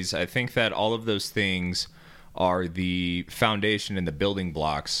 boundaries. I think that all of those things are the foundation and the building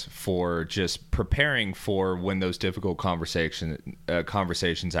blocks for just preparing for when those difficult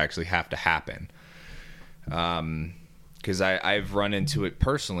conversations actually have to happen. Because I've run into it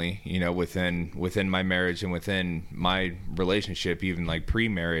personally, within my marriage and within my relationship, even like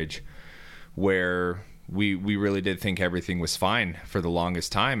pre-marriage, where we really did think everything was fine for the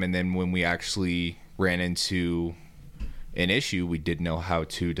longest time. And then when we actually ran into an issue, we didn't know how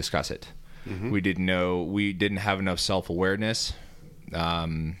to discuss it. Mm-hmm. We didn't have enough self-awareness.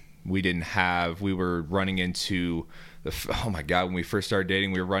 We were running into oh my God, when we first started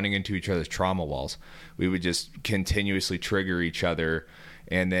dating, we were running into each other's trauma walls. We would just continuously trigger each other.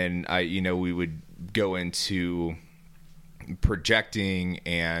 And then we would go into projecting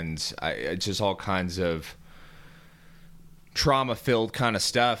and just all kinds of trauma-filled kind of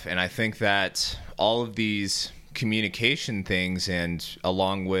stuff. And I think that all of these communication things, and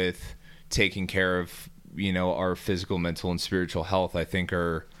along with taking care of our physical, mental, and spiritual health, I think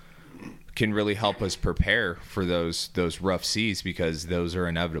can really help us prepare for those rough seas, because those are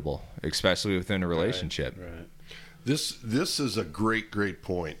inevitable, especially within a relationship. Right. This is a great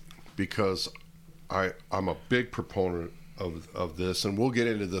point, because I'm a big proponent of this, and we'll get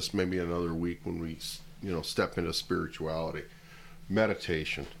into this maybe another week when we step into spirituality.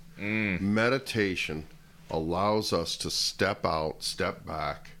 Meditation allows us to step out, step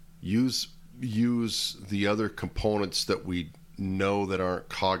back, use the other components that we know that aren't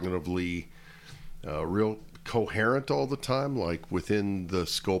cognitively real coherent all the time, like within the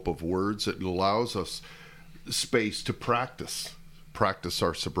scope of words. It allows us space to practice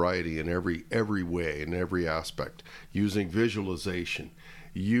our sobriety in every way, in every aspect, using visualization,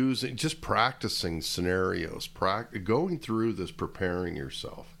 just practicing scenarios, going through this, preparing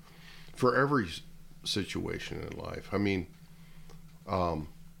yourself for every situation in life. I mean,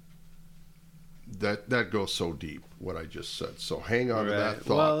 that goes so deep, what I just said. So hang on to that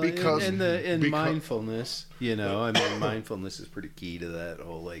thought, because mindfulness, mindfulness is pretty key to that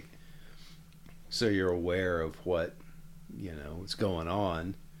whole, so you're aware of what what's going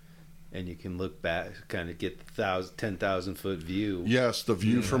on, and you can look back, kind of get the 10,000 foot view. Yes, the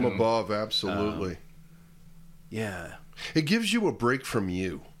view from above, absolutely. Yeah, it gives you a break from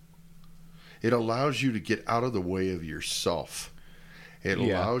you. It allows you to get out of the way of yourself. It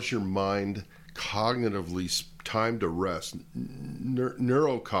allows your mind cognitively time to rest,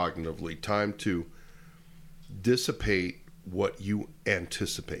 neurocognitively time to dissipate what you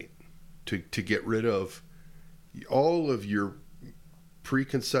anticipate, to get rid of all of your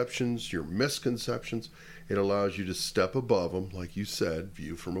preconceptions, your misconceptions. It allows you to step above them, like you said,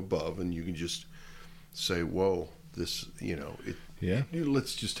 view from above, and you can just say, whoa, this,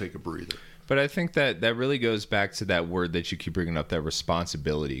 let's just take a breather. But I think that really goes back to that word that you keep bringing up, that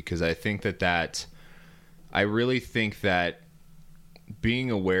responsibility, because I think I really think that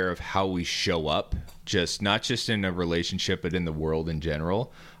being aware of how we show up, not just in a relationship, but in the world in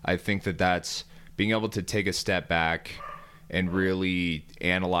general, I think that's being able to take a step back and really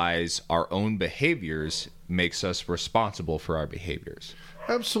analyze our own behaviors makes us responsible for our behaviors.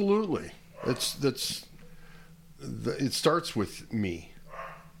 Absolutely. It starts with me.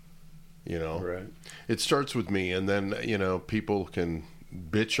 Right. It starts with me, and then people can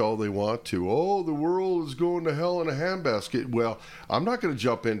bitch all they want to. Oh, the world is going to hell in a handbasket. Well, I'm not going to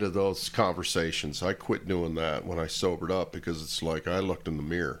jump into those conversations. I quit doing that when I sobered up, because it's like I looked in the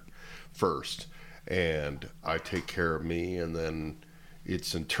mirror first, and I take care of me, and then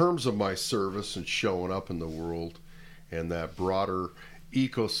it's in terms of my service and showing up in the world, and that broader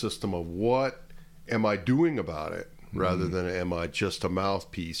ecosystem of what am I doing about it, rather than am I just a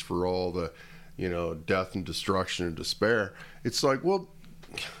mouthpiece for all the death and destruction and despair. It's like, well,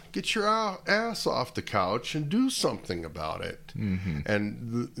 get your ass off the couch and do something about it. Mm-hmm.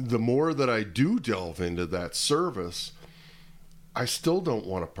 And the more that I do delve into that service, I still don't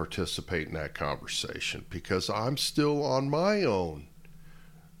want to participate in that conversation, because I'm still on my own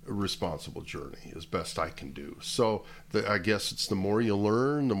responsible journey as best I can do. So I guess it's the more you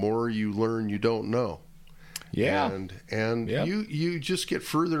learn you don't know. Yeah. And Yep. you just get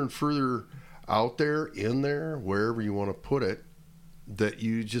further and further out there, in there, wherever you want to put it, that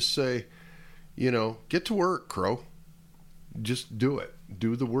you just say, get to work, Crow. Just do it.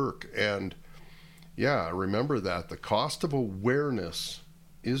 Do the work. And yeah, remember that the cost of awareness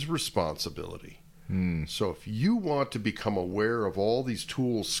is responsibility. So if you want to become aware of all these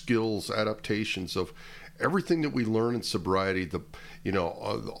tools, skills, adaptations of everything that we learn in sobriety,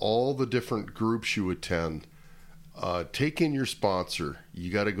 all the different groups you attend, take in your sponsor.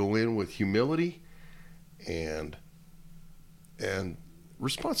 You got to go in with humility and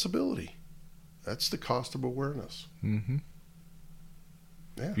responsibility. That's the cost of awareness. Mm-hmm.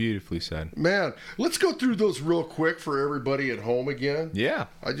 Yeah. Beautifully said. Man, let's go through those real quick for everybody at home again. Yeah.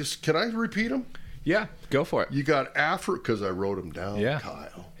 Can I repeat them? Yeah, go for it. You got because I wrote them down, Yeah.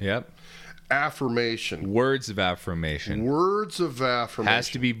 Kyle. Yep. Affirmation. Words of affirmation. Words of affirmation. Has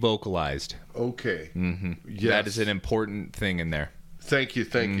to be vocalized. Okay. Mm-hmm. Yes. That is an important thing in there. Thank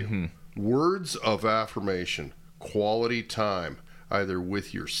you. Words of affirmation. Quality time, either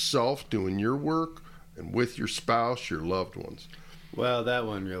with yourself doing your work and with your spouse, your loved ones. Well, that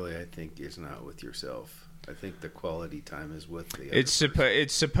one really, I think, is not with yourself. I think the quality time is with the other It's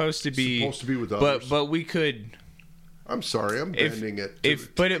supposed to be with others. but we could. I'm sorry, I'm bending it.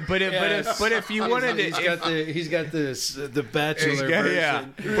 But if you wanted to, he's got the bachelor version. Yeah.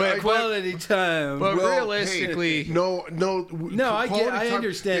 But quality time. But Well, realistically, hey, no. I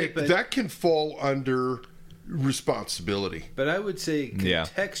understand it, but that can fall under responsibility. But I would say Yeah.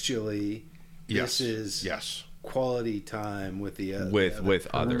 contextually, this is quality time with the with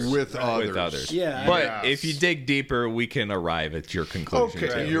others. With others. Yeah. But if you dig deeper, we can arrive at your conclusion.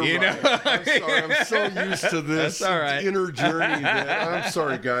 Okay, too, you're you right. know? I'm sorry. I'm so used to this That's all right. inner journey. I'm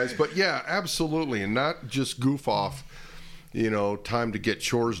sorry, guys. But yeah, absolutely. And not just goof off, time to get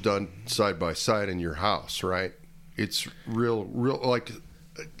chores done side by side in your house, right? It's real, like,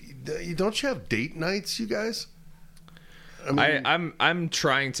 don't you have date nights, you guys? I mean, I'm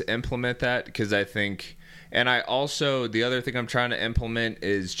trying to implement that because I think, and I also, the other thing I'm trying to implement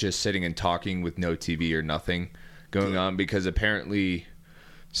is just sitting and talking with no TV or nothing going on, because apparently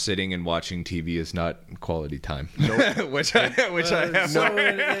sitting and watching TV is not quality time. Nope. which I have. So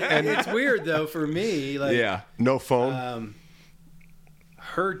it's weird though for me. Like, no phone.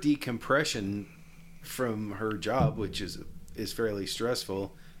 Her decompression from her job, which is fairly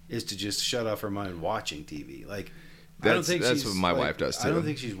stressful, is to just shut off her mind watching TV. Like, That's what my wife does too. I don't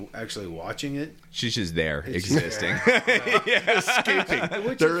think she's actually watching it. She's just there, existing.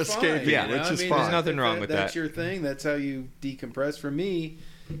 Escaping. They're escaping, which is fine. There's nothing wrong with that. That's your thing. That's how you decompress. For me,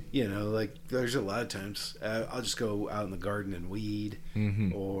 like, there's a lot of times I'll just go out in the garden and weed,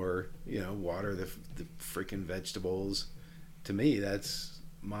 or water the freaking vegetables. To me, that's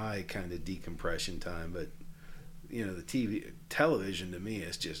my kind of decompression time. But the television to me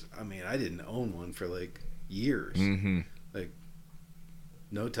is just. I mean, I didn't own one for like years. Like,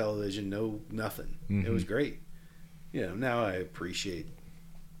 no television, no nothing. It was great. Now I appreciate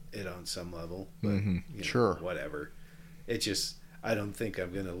it on some level, but Sure, whatever. It just, I don't think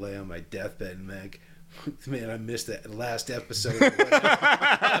I'm gonna lay on my deathbed and make, man, I missed that last episode.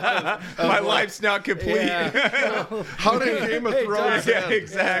 My life's not complete. Yeah. How did Game of Thrones end?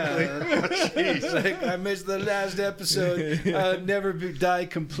 Exactly. Jeez. Like, I missed the last episode. I'll never die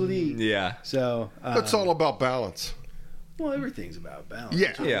complete. Yeah. So It's all about balance. well, everything's about balance.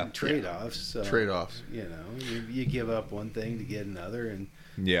 Yeah. And trade-offs. So, Trade-offs. You give up one thing to get another, and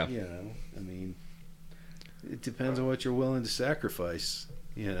I mean, it depends on what you're willing to sacrifice.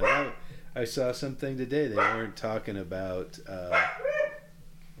 I saw something today. They weren't talking about.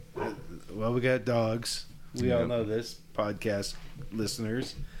 Well, we got dogs. We all know this, podcast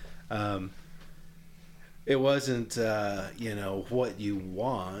listeners. It wasn't, what you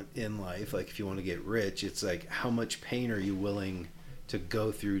want in life. Like, if you want to get rich, it's like, how much pain are you willing to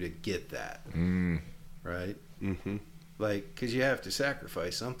go through to get that? Right? Mm-hmm. Like, because you have to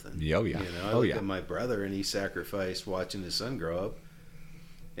sacrifice something. Oh, yeah. I look at my brother, and he sacrificed watching his son grow up.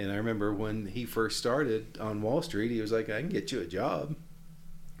 And I remember when he first started on Wall Street, he was like, I can get you a job.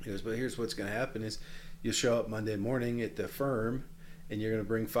 He goes, but here's what's going to happen is you'll show up Monday morning at the firm, and you're going to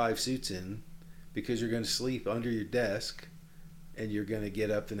bring 5 suits in, because you're going to sleep under your desk, and you're going to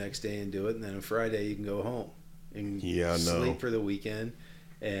get up the next day and do it. And then on Friday, you can go home and sleep for the weekend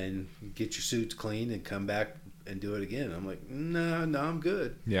and get your suits cleaned and come back and do it again. I'm like, no, I'm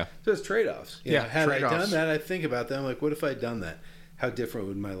good. Yeah. So it's trade-offs. Had trade-offs. I done that, I think about that. I'm like, what if I'd done that? How different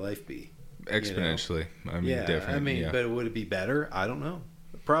would my life be? Exponentially. I mean, different. but would it be better? I don't know.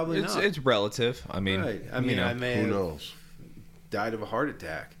 Probably it's not. it's relative. I mean, Right. I mean, I may Who have knows? died of a heart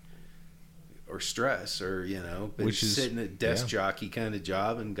attack or stress, or been Which is- sitting at a desk jockey kind of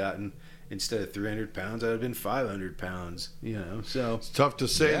job and gotten, instead of 300 pounds, I'd have been 500 pounds. So It's tough to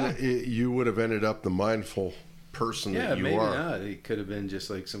say Yeah. that you would have ended up the mindful person yeah, that you maybe are. not. It could have been just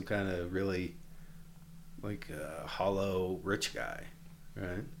like some kind of really like hollow rich guy,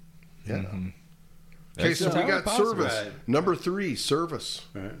 right? Yeah. Mm-hmm. Okay, That's so we entirely got possible. service. Right. Number 3, service.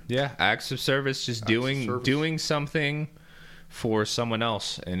 Right. Yeah, acts of service, just doing service. doing something for someone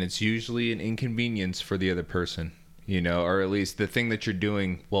else, and it's usually an inconvenience for the other person, or at least the thing that you're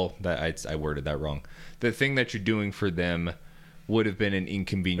doing. Well, that I worded that wrong. The thing that you're doing for them would have been an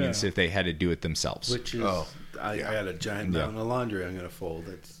inconvenience if they had to do it themselves. Which is, I got a giant Yeah. mountain of laundry I'm going to fold.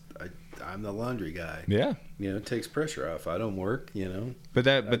 I'm the laundry guy. Yeah, It takes pressure off. I don't work. but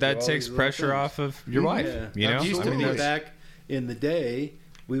I that do all takes these little pressure things. off of your wife. Yeah. It used to be Absolutely. back in the day,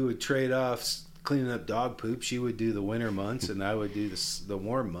 we would trade off cleaning up dog poop. She would do the winter months, and I would do the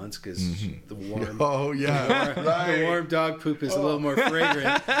warm months because the warm. Oh, yeah. The warm dog poop is a little more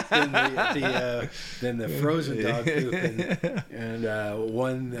fragrant than the frozen dog poop. And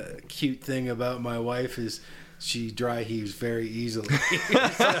one cute thing about my wife is she dry heaves very easily.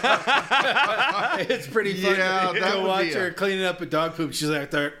 It's pretty fun Yeah, that to would watch be her cleaning up a dog poop. She's like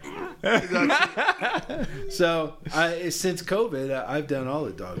there. So since COVID, I've done all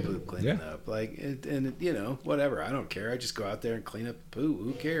the dog poop cleaning up. Whatever. I don't care. I just go out there and clean up the poo.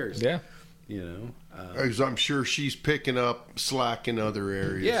 Who cares? Yeah. Because I'm sure she's picking up slack in other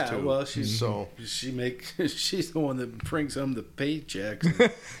areas, Yeah, too. well, she's the one that brings home the paychecks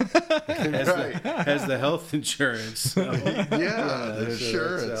and has the health insurance. So, the so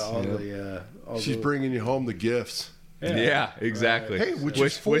insurance. that's, all She's the, bringing you home the gifts. Yeah, exactly. Hey, which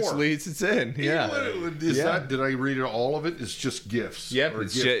is which 4. leads us in. Yeah. Is that, did I read it, all of it? It's just gifts. Yep, Or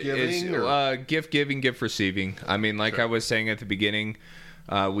it's gift giving, or- gift giving, gift receiving. I mean, like I was saying at the beginning,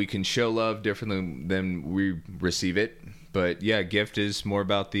 we can show love differently than we receive it. But yeah, gift is more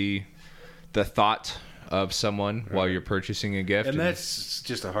about the thought of someone while you're purchasing a gift. and that's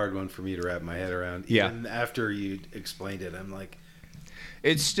just a hard one for me to wrap my head around. Yeah. Even after you explained it, I'm like,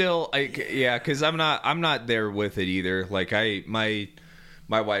 It's still because I'm not there with it either. Like my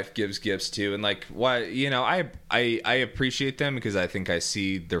wife gives gifts too, and like why I appreciate them because I think I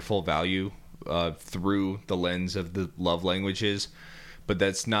see their full value through the lens of the love languages. But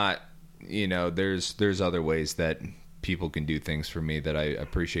that's not there's other ways that people can do things for me that I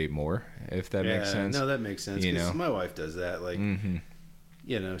appreciate more, if that makes sense. No, that makes sense. 'Cause my wife does that. Like,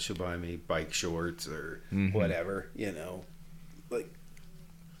 she'll buy me bike shorts or whatever. Like.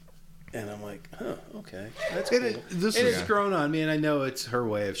 And I'm like, okay, that's cool. It's grown on me, and I know it's her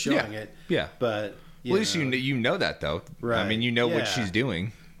way of showing it. Yeah. But At least you know that, though. Right. I mean, you know what Yeah. she's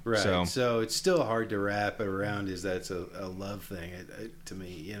doing. Right. So. So it's still hard to wrap it around as that's a love thing to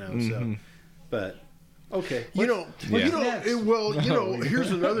me, So, but okay. Here's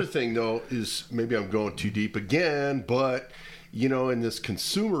another thing though, is maybe I'm going too deep again, but in this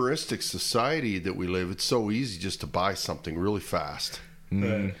consumeristic society that we live, it's so easy just to buy something really fast.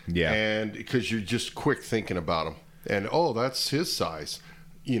 Yeah. And because you're just quick thinking about them, and that's his size,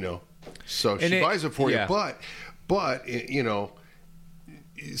 so she buys it for you. But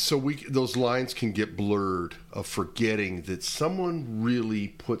so those lines can get blurred of forgetting that someone really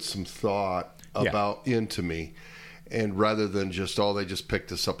put some thought about into me, and rather than just they just picked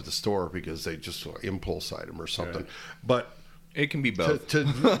this up at the store because they just impulse item or something. Right. But it can be both.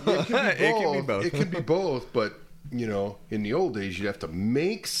 It can be both, but. In the old days, you'd have to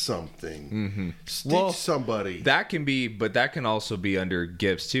make something, stitch somebody. That can be, but that can also be under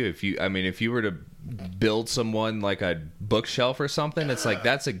gifts too. If you were to build someone like a bookshelf or something, it's like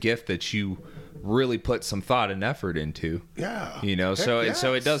that's a gift that you really put some thought and effort into. Yeah. So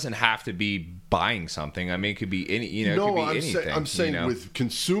it doesn't have to be buying something. I mean, it could be any. It could be anything. I'm saying with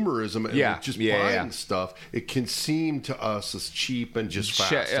consumerism and with just buying stuff, it can seem to us as cheap and just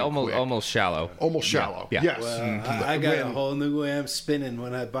fast, and quick. almost shallow. Almost shallow. Yeah. Yes. Well, I got a whole new way I'm spinning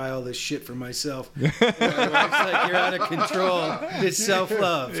when I buy all this shit for myself. It's like you're out of control. It's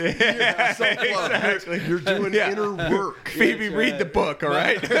self-love. Self-love. Exactly. You're doing inner work. Phoebe, read the book, all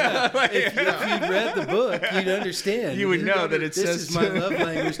right? If you'd read the book, you'd understand. You would know that it this says is my love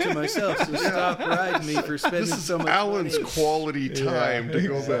language to myself. So stop riding me for spending This is so much Alan's money. quality time to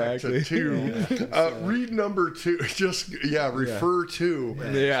go back to 2. Read number 2. Just refer to.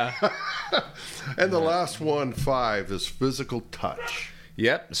 Yeah. And the last one, 5, is physical touch.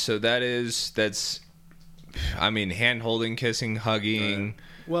 Yep. So that's. I mean, hand holding, kissing, hugging.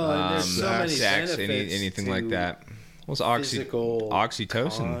 Well, and there's so many sex, benefits anything to like that. What's physical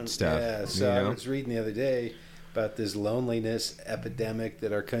oxytocin stuff? Yeah, so I was reading the other day about this loneliness epidemic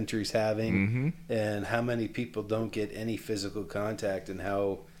that our country's having, and how many people don't get any physical contact, and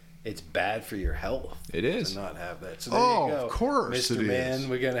how it's bad for your health. It is to not have that. So there you go, of course, Mr. it Man. is.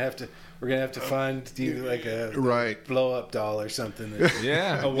 We're gonna have to find you like a right blow up doll or something.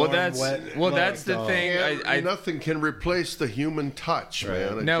 Yeah. Well, that's the thing. Nothing can replace the human touch,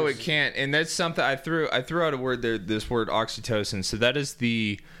 man. It can't. And that's something I threw out a word there. This word oxytocin. So that is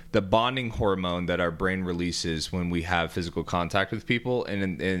the bonding hormone that our brain releases when we have physical contact with people.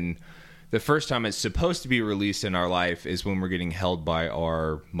 And the first time it's supposed to be released in our life is when we're getting held by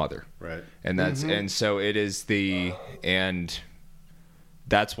our mother. Right. And that's and so it is and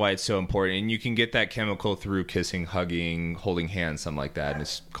that's why it's so important. And you can get that chemical through kissing, hugging, holding hands, something like that. And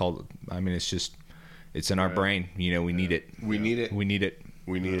it's called, it's in our brain. We need it. We need it. We need it.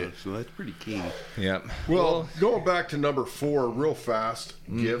 We need it. So that's pretty key. Yep. Well, going back to number 4 real fast,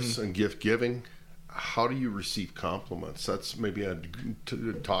 gifts and gift giving. How do you receive compliments? That's maybe a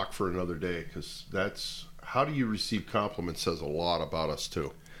talk for another day, because how do you receive compliments says a lot about us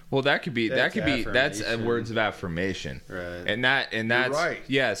too. Well, that's words of affirmation, right? And that's You're right.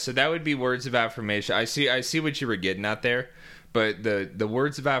 Yeah. So that would be words of affirmation. I see what you were getting at there, but the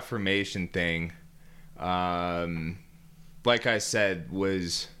words of affirmation thing, like I said,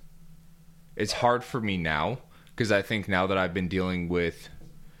 it's hard for me now, because I think now that I've been dealing with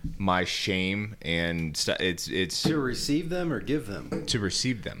my shame and it's to receive them or give them. To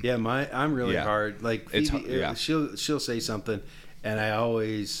receive them. Yeah, I'm really hard. Like Phoebe, she'll say something, and I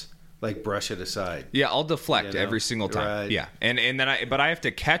always like brush it aside. Yeah, I'll deflect every single time. Right. Yeah, and then I have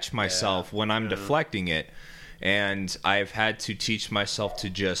to catch myself when I'm deflecting it, and I've had to teach myself to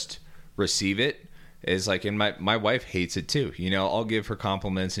just receive it. Is like, and my wife hates it too. I'll give her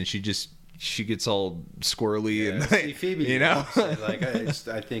compliments, and she gets all squirrely and see, Phoebe, like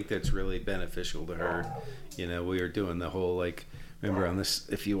I think that's really beneficial to her. We were doing the whole remember on this,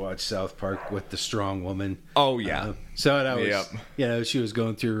 if you watch South Park with the strong woman. Oh yeah. So I was, she was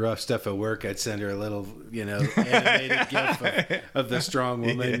going through rough stuff at work. I'd send her a little, animated gif of the strong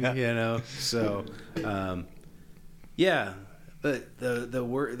woman. So, but the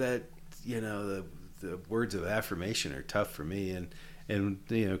word that the words of affirmation are tough for me, and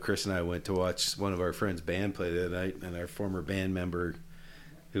Chris and I went to watch one of our friends' band play the other night, and our former band member,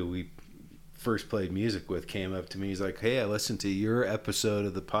 who we first played music with, came up to me. He's like, "Hey, I listened to your episode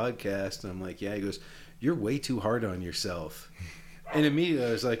of the podcast," and I'm like, "Yeah." He goes, "You're way too hard on yourself." And immediately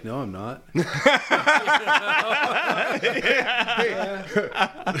I was like, "No, I'm not."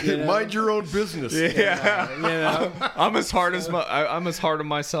 Mind your own business. I'm as hard on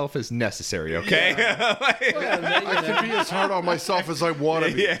myself as necessary. Okay. I can be as hard on myself as I want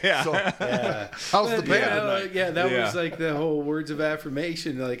to be. So, how's the band? That was like the whole words of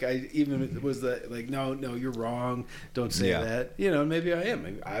affirmation. Like I even was no, you're wrong. Don't say that. Maybe I am.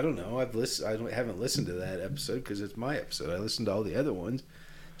 Maybe, I don't know. I haven't listened to that episode because it's my episode. I listened to all the other ones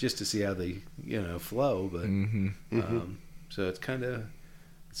just to see how they flow. But so it's kind of,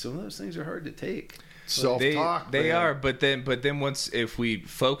 some of those things are hard to take. Self-talk. They are, but then if we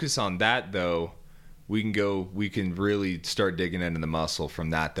focus on that though, we can really start digging into the muscle from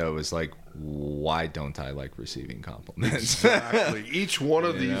that though. Is like, why don't I like receiving compliments? Exactly. Each one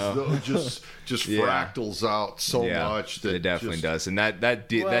of these though, just fractals out so much that it definitely does, and that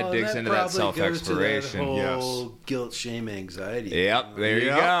digs into that self-exploration. Whole guilt, shame, anxiety. Yep, there you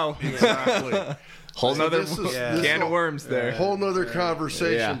go. Exactly. Whole nother can of worms there. Whole nother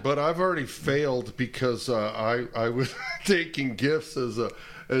conversation. Yeah. But I've already failed because I was taking gifts as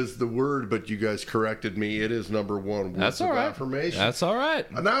the word, but you guys corrected me. It is number 1. Words of affirmation. That's all right.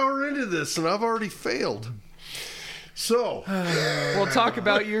 An hour into this, and I've already failed. So, we'll talk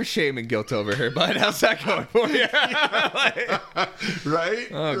about your shame and guilt over here, bud. How's that going for you? Right?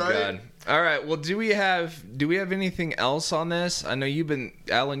 Oh, right? God. All right. Well, do we have anything else on this? I know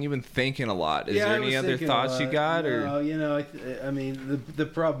Alan, you've been thinking a lot. Is there any other thoughts you got? No, I mean, the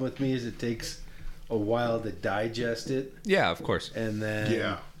problem with me is it takes a while to digest it. Yeah, of course. And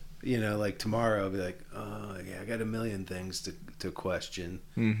then, like tomorrow I'll be like, oh, yeah, I got a million things to question.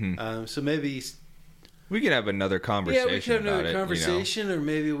 Mm-hmm. So maybe we could have another conversation. Yeah, we could have another conversation, or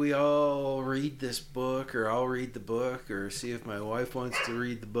maybe we all read this book, or I'll read the book, or see if my wife wants to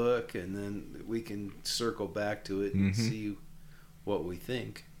read the book, and then we can circle back to it and see what we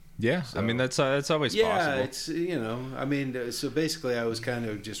think. Yeah, so, I mean that's always possible. Yeah, it's I mean, so basically I was kind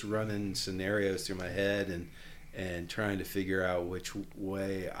of just running scenarios through my head and trying to figure out which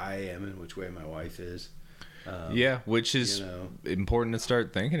way I am and which way my wife is. Which is important to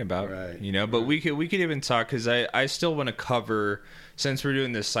start thinking about, right? But we could even talk, because I still want to cover, since we're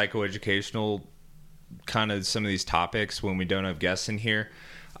doing this psychoeducational kind of some of these topics when we don't have guests in here,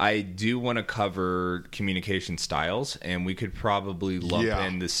 I do want to cover communication styles, and we could probably lump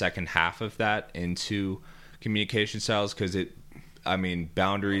in the second half of that into communication styles, because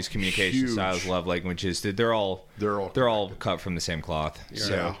boundaries, communication styles, love languages, they're all cut from the same cloth.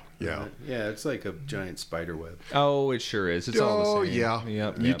 Yeah, it's like a giant spider web. Oh, it sure is. It's all the same.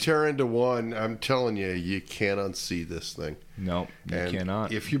 Yep. You tear into one, I'm telling you, you can't unsee this thing. No, you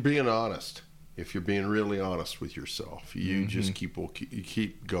cannot. If you're being honest, if you're being really honest with yourself, you just keep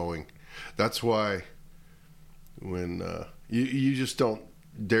going. That's why when you just don't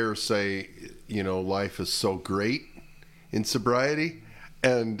dare say, life is so great in sobriety,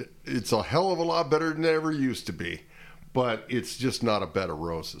 and it's a hell of a lot better than it ever used to be. But it's just not a bed of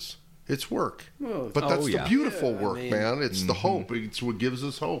roses. It's work. But that's the beautiful work, man. It's the hope. It's what gives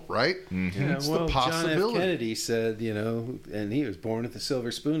us hope, right? It's the possibility. John F. Kennedy said, and he was born with a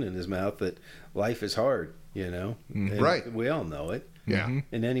silver spoon in his mouth, that life is hard, And right. we all know it. Yeah.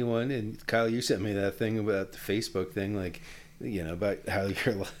 And Kyle, you sent me that thing about the Facebook thing, about how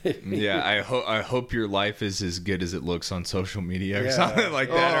your life. I hope your life is as good as it looks on social media or something like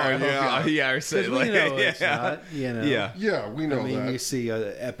that. Or say it's not. Yeah, we know that. You see an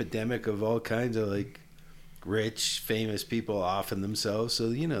epidemic of all kinds of rich, famous people offing themselves, so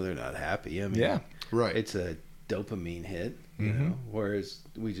they're not happy. Right. It's a dopamine hit. Whereas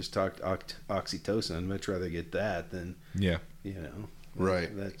we just talked oxytocin. I'd much rather get that than right.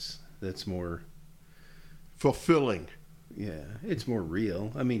 That's more fulfilling. Yeah, it's more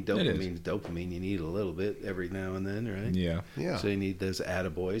real. Dopamine's dopamine. You need a little bit every now and then, right? Yeah. So you need those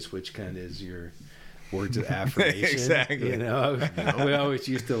attaboys, which kind of is your words of affirmation. Exactly. We always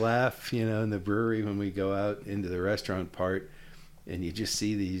used to laugh, in the brewery when we go out into the restaurant part, and you just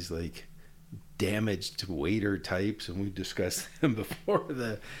see these damaged waiter types, and we discussed them before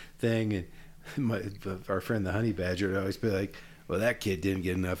the thing. And our friend the Honey Badger would always be like, well, that kid didn't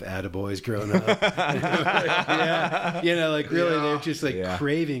get enough attaboys growing up. They're just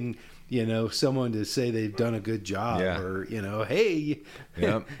craving, someone to say they've done a good job, or, hey,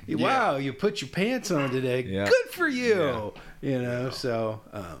 wow, you put your pants on today. Good for you. So,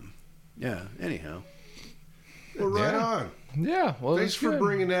 anyhow. Well, right on. Yeah. Well, thanks for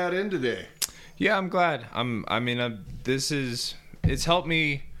bringing that in today. Yeah, I'm glad. It's helped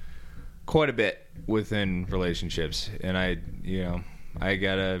me quite a bit within relationships, and I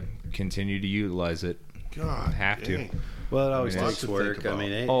gotta continue to utilize it. God, I have to. Well, it always takes work.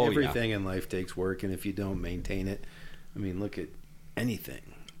 Everything in life takes work, and if you don't maintain it, look at anything.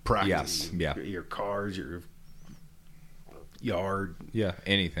 Practice. Your cars, your yard. Yeah,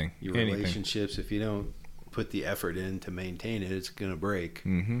 anything. Your relationships. If you don't put the effort in to maintain it, it's gonna break.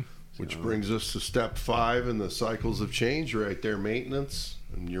 Which brings us to step 5 in the cycles of change right there, maintenance.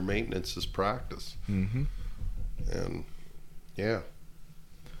 And your maintenance is practice. And,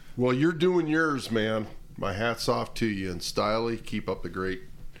 well, you're doing yours, man. My hat's off to you. And Stiley, keep up the great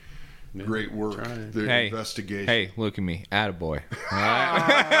work. The investigation. Hey, look at me. Attaboy.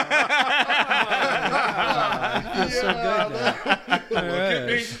 So good now.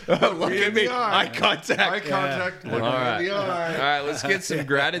 Look at me. Eye contact. Look in the eye. All right, let's get some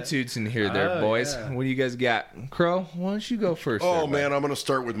gratitudes in here boys. Yeah. What do you guys got? Crow, why don't you go first? Oh, man, I'm going to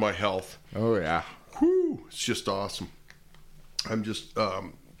start with my health. Oh, yeah. Whew, it's just awesome. I'm just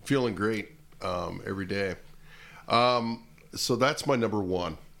feeling great every day. So that's my number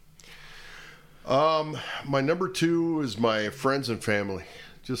 1. My number 2 is my friends and family.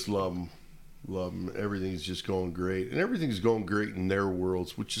 Just love them. Everything's just going great, and everything's going great in their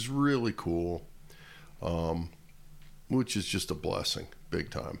worlds, which is really cool. Which is just a blessing,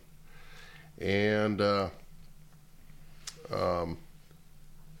 big time. And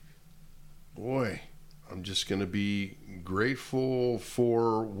boy, I'm just going to be grateful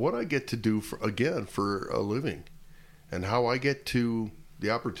for what I get to do for a living, and how I get to the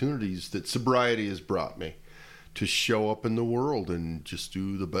opportunities that sobriety has brought me to show up in the world and just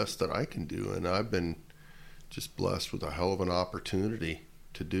do the best that I can do. And I've been just blessed with a hell of an opportunity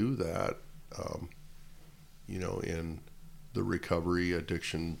to do that, in the recovery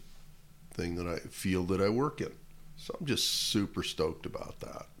addiction thing that I feel that I work in. So I'm just super stoked about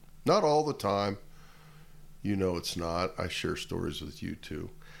that. Not all the time. It's not. I share stories with you too.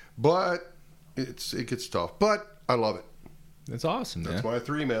 But it gets tough. But I love it. That's awesome, man. That's my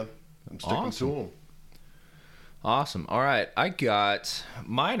 3, man. I'm sticking to them. Awesome. All right.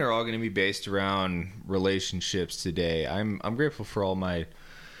 Mine are all going to be based around relationships today. I'm grateful for all my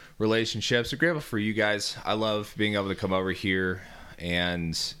relationships. I'm grateful for you guys. I love being able to come over here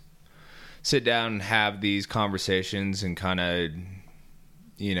and sit down and have these conversations and kind of,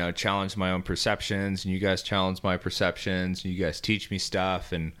 you know, challenge my own perceptions, and you guys challenge my perceptions, and you guys teach me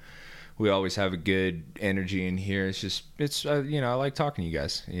stuff, and we always have a good energy in here. It's you know, I like talking to you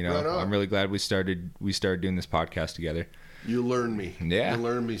guys. You know, Right on. I'm really glad we started doing this podcast together. You learned me. Yeah. You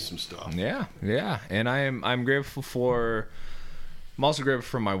learned me some stuff. Yeah, and I'm grateful for. I'm also grateful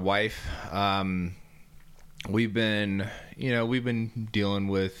for my wife. We've been dealing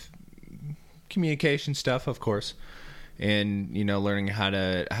with communication stuff, of course, and you know, learning how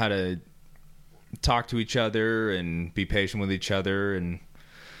to talk to each other and be patient with each other and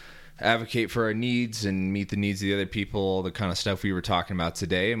advocate for our needs and meet the needs of the other people, all the kind of stuff we were talking about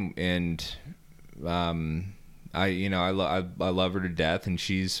today. And I love her to death, and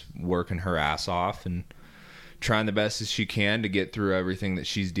she's working her ass off and trying the best as she can to get through everything that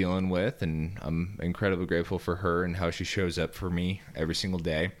she's dealing with. And I'm incredibly grateful for her and how she shows up for me every single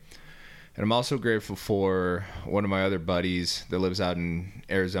day. And I'm also grateful for one of my other buddies that lives out in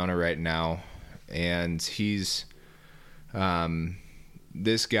Arizona right now. And he's,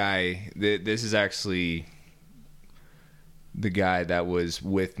 this guy, this is actually the guy that was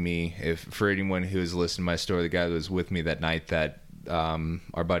with me. For anyone who has listened to my story, the guy that was with me that night that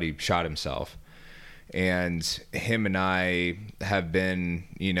our buddy shot himself. And him and I have been,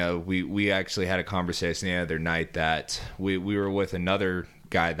 you know, we actually had a conversation the other night that we were with another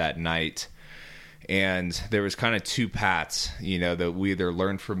guy that night, and there was kind of two paths, you know, that we either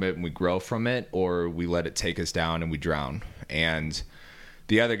learn from it and we grow from it, or we let it take us down and we drown. And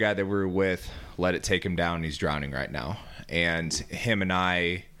the other guy that we were with let it take him down, and he's drowning right now. And him and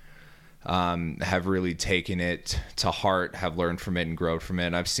I have really taken it to heart, have learned from it and grown from it.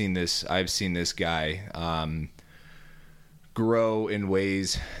 And I've seen this guy grow in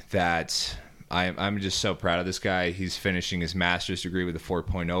ways that I'm just so proud of this guy. He's finishing his master's degree with a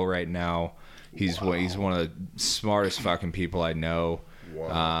 4.0 right now. He's one of the smartest fucking people I know.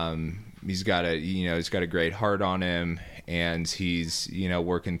 Wow. He's got a great heart on him, and he's, you know,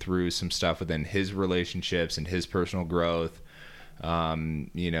 working through some stuff within his relationships and his personal growth.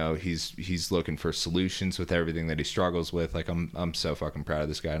 You know, he's looking for solutions with everything that he struggles with. Like, I'm so fucking proud of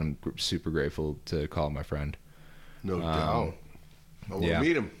this guy, and I'm super grateful to call him my friend. No doubt. I want to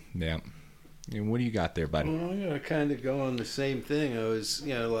meet him. Yeah. And what do you got there, buddy? Well, I'm going to kind of go on the same thing. I was,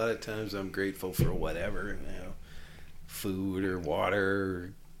 you know, a lot of times I'm grateful for whatever, you know, food or water,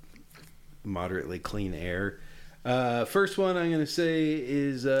 or moderately clean air. First one I'm going to say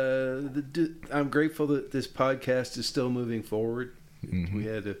is I'm grateful that this podcast is still moving forward. Mm-hmm. We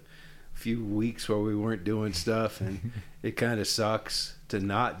had a few weeks where we weren't doing stuff, and it kind of sucks to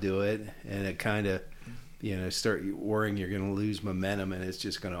not do it, and it kind of, you know, start worrying you're going to lose momentum and it's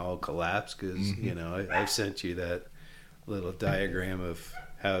just going to all collapse because, mm-hmm. you know, I've sent you that little diagram of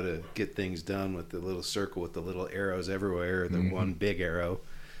how to get things done with the little circle with the little arrows everywhere, the mm-hmm. one big arrow.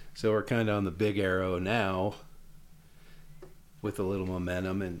 So we're kind of on the big arrow now with a little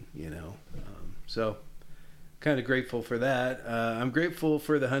momentum, and, you know, so kind of grateful for that. I'm grateful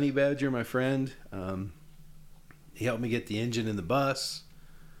for the honey badger, my friend. He helped me get the engine in the bus,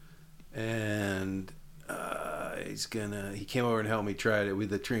 and he came over and helped me try it.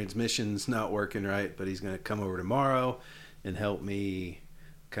 The transmission's not working right, but he's going to come over tomorrow and help me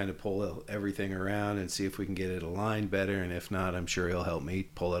kind of pull everything around and see if we can get it aligned better. And if not, I'm sure he'll help me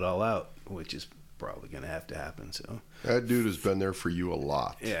pull it all out, which is probably going to have to happen. So that dude has been there for you a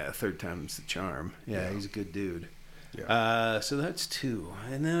lot. Yeah, third time's the charm. Yeah, he's a good dude. Yeah. So that's two.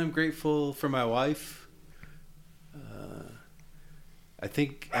 And then I'm grateful for my wife. I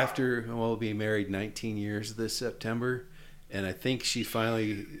think we'll be married 19 years this September, and I think she's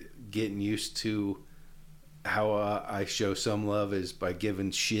finally getting used to how I show some love is by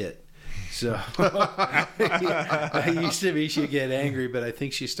giving shit. So I used to be she'd get angry, but I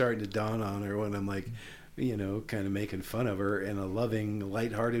think she's starting to dawn on her when I'm like, you know, kind of making fun of her in a loving,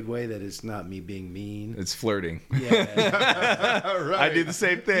 lighthearted way that it's not me being mean. It's flirting. Yeah. Right. I do the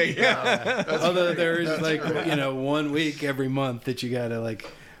same thing. Yeah. Although there is, like, you know, 1 week every month that you got to,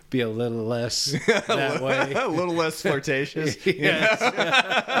 like, be a little less that way. A little less flirtatious. Because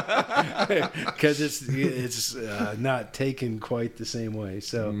it's not taken quite the same way.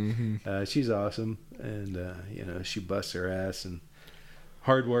 So mm-hmm. She's awesome. And, you know, she busts her ass and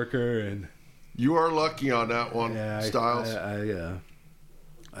hard worker, and you are lucky on that one, Styles.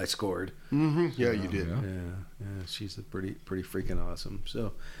 I scored. Mm-hmm. Yeah, you did. Yeah. She's pretty freaking awesome.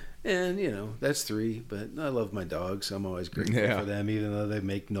 So, and, you know, that's three. But I love my dogs. So I'm always grateful for them, even though they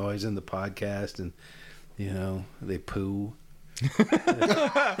make noise in the podcast and, you know, they poo.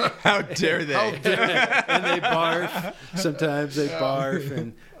 How dare they? And they barf. Sometimes they barf,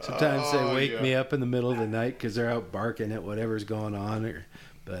 and sometimes they wake me up in the middle of the night because they're out barking at whatever's going on.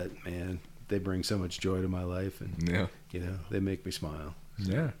 But man, they bring so much joy to my life, and they make me smile.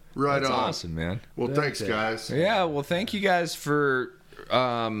 Yeah, Right That's on. awesome, man. Well, thanks, guys. Yeah, well, thank you guys for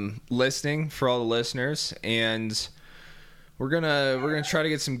listening, for all the listeners, and we're gonna try to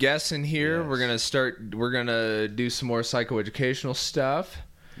get some guests in here. Yes. We're gonna do some more psychoeducational stuff.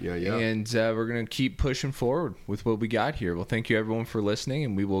 Yeah. And we're gonna keep pushing forward with what we got here. Well, thank you everyone for listening,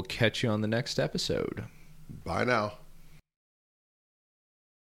 and we will catch you on the next episode. Bye now.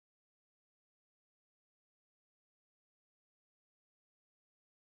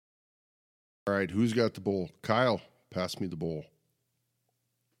 All right, who's got the bowl? Kyle, pass me the bowl.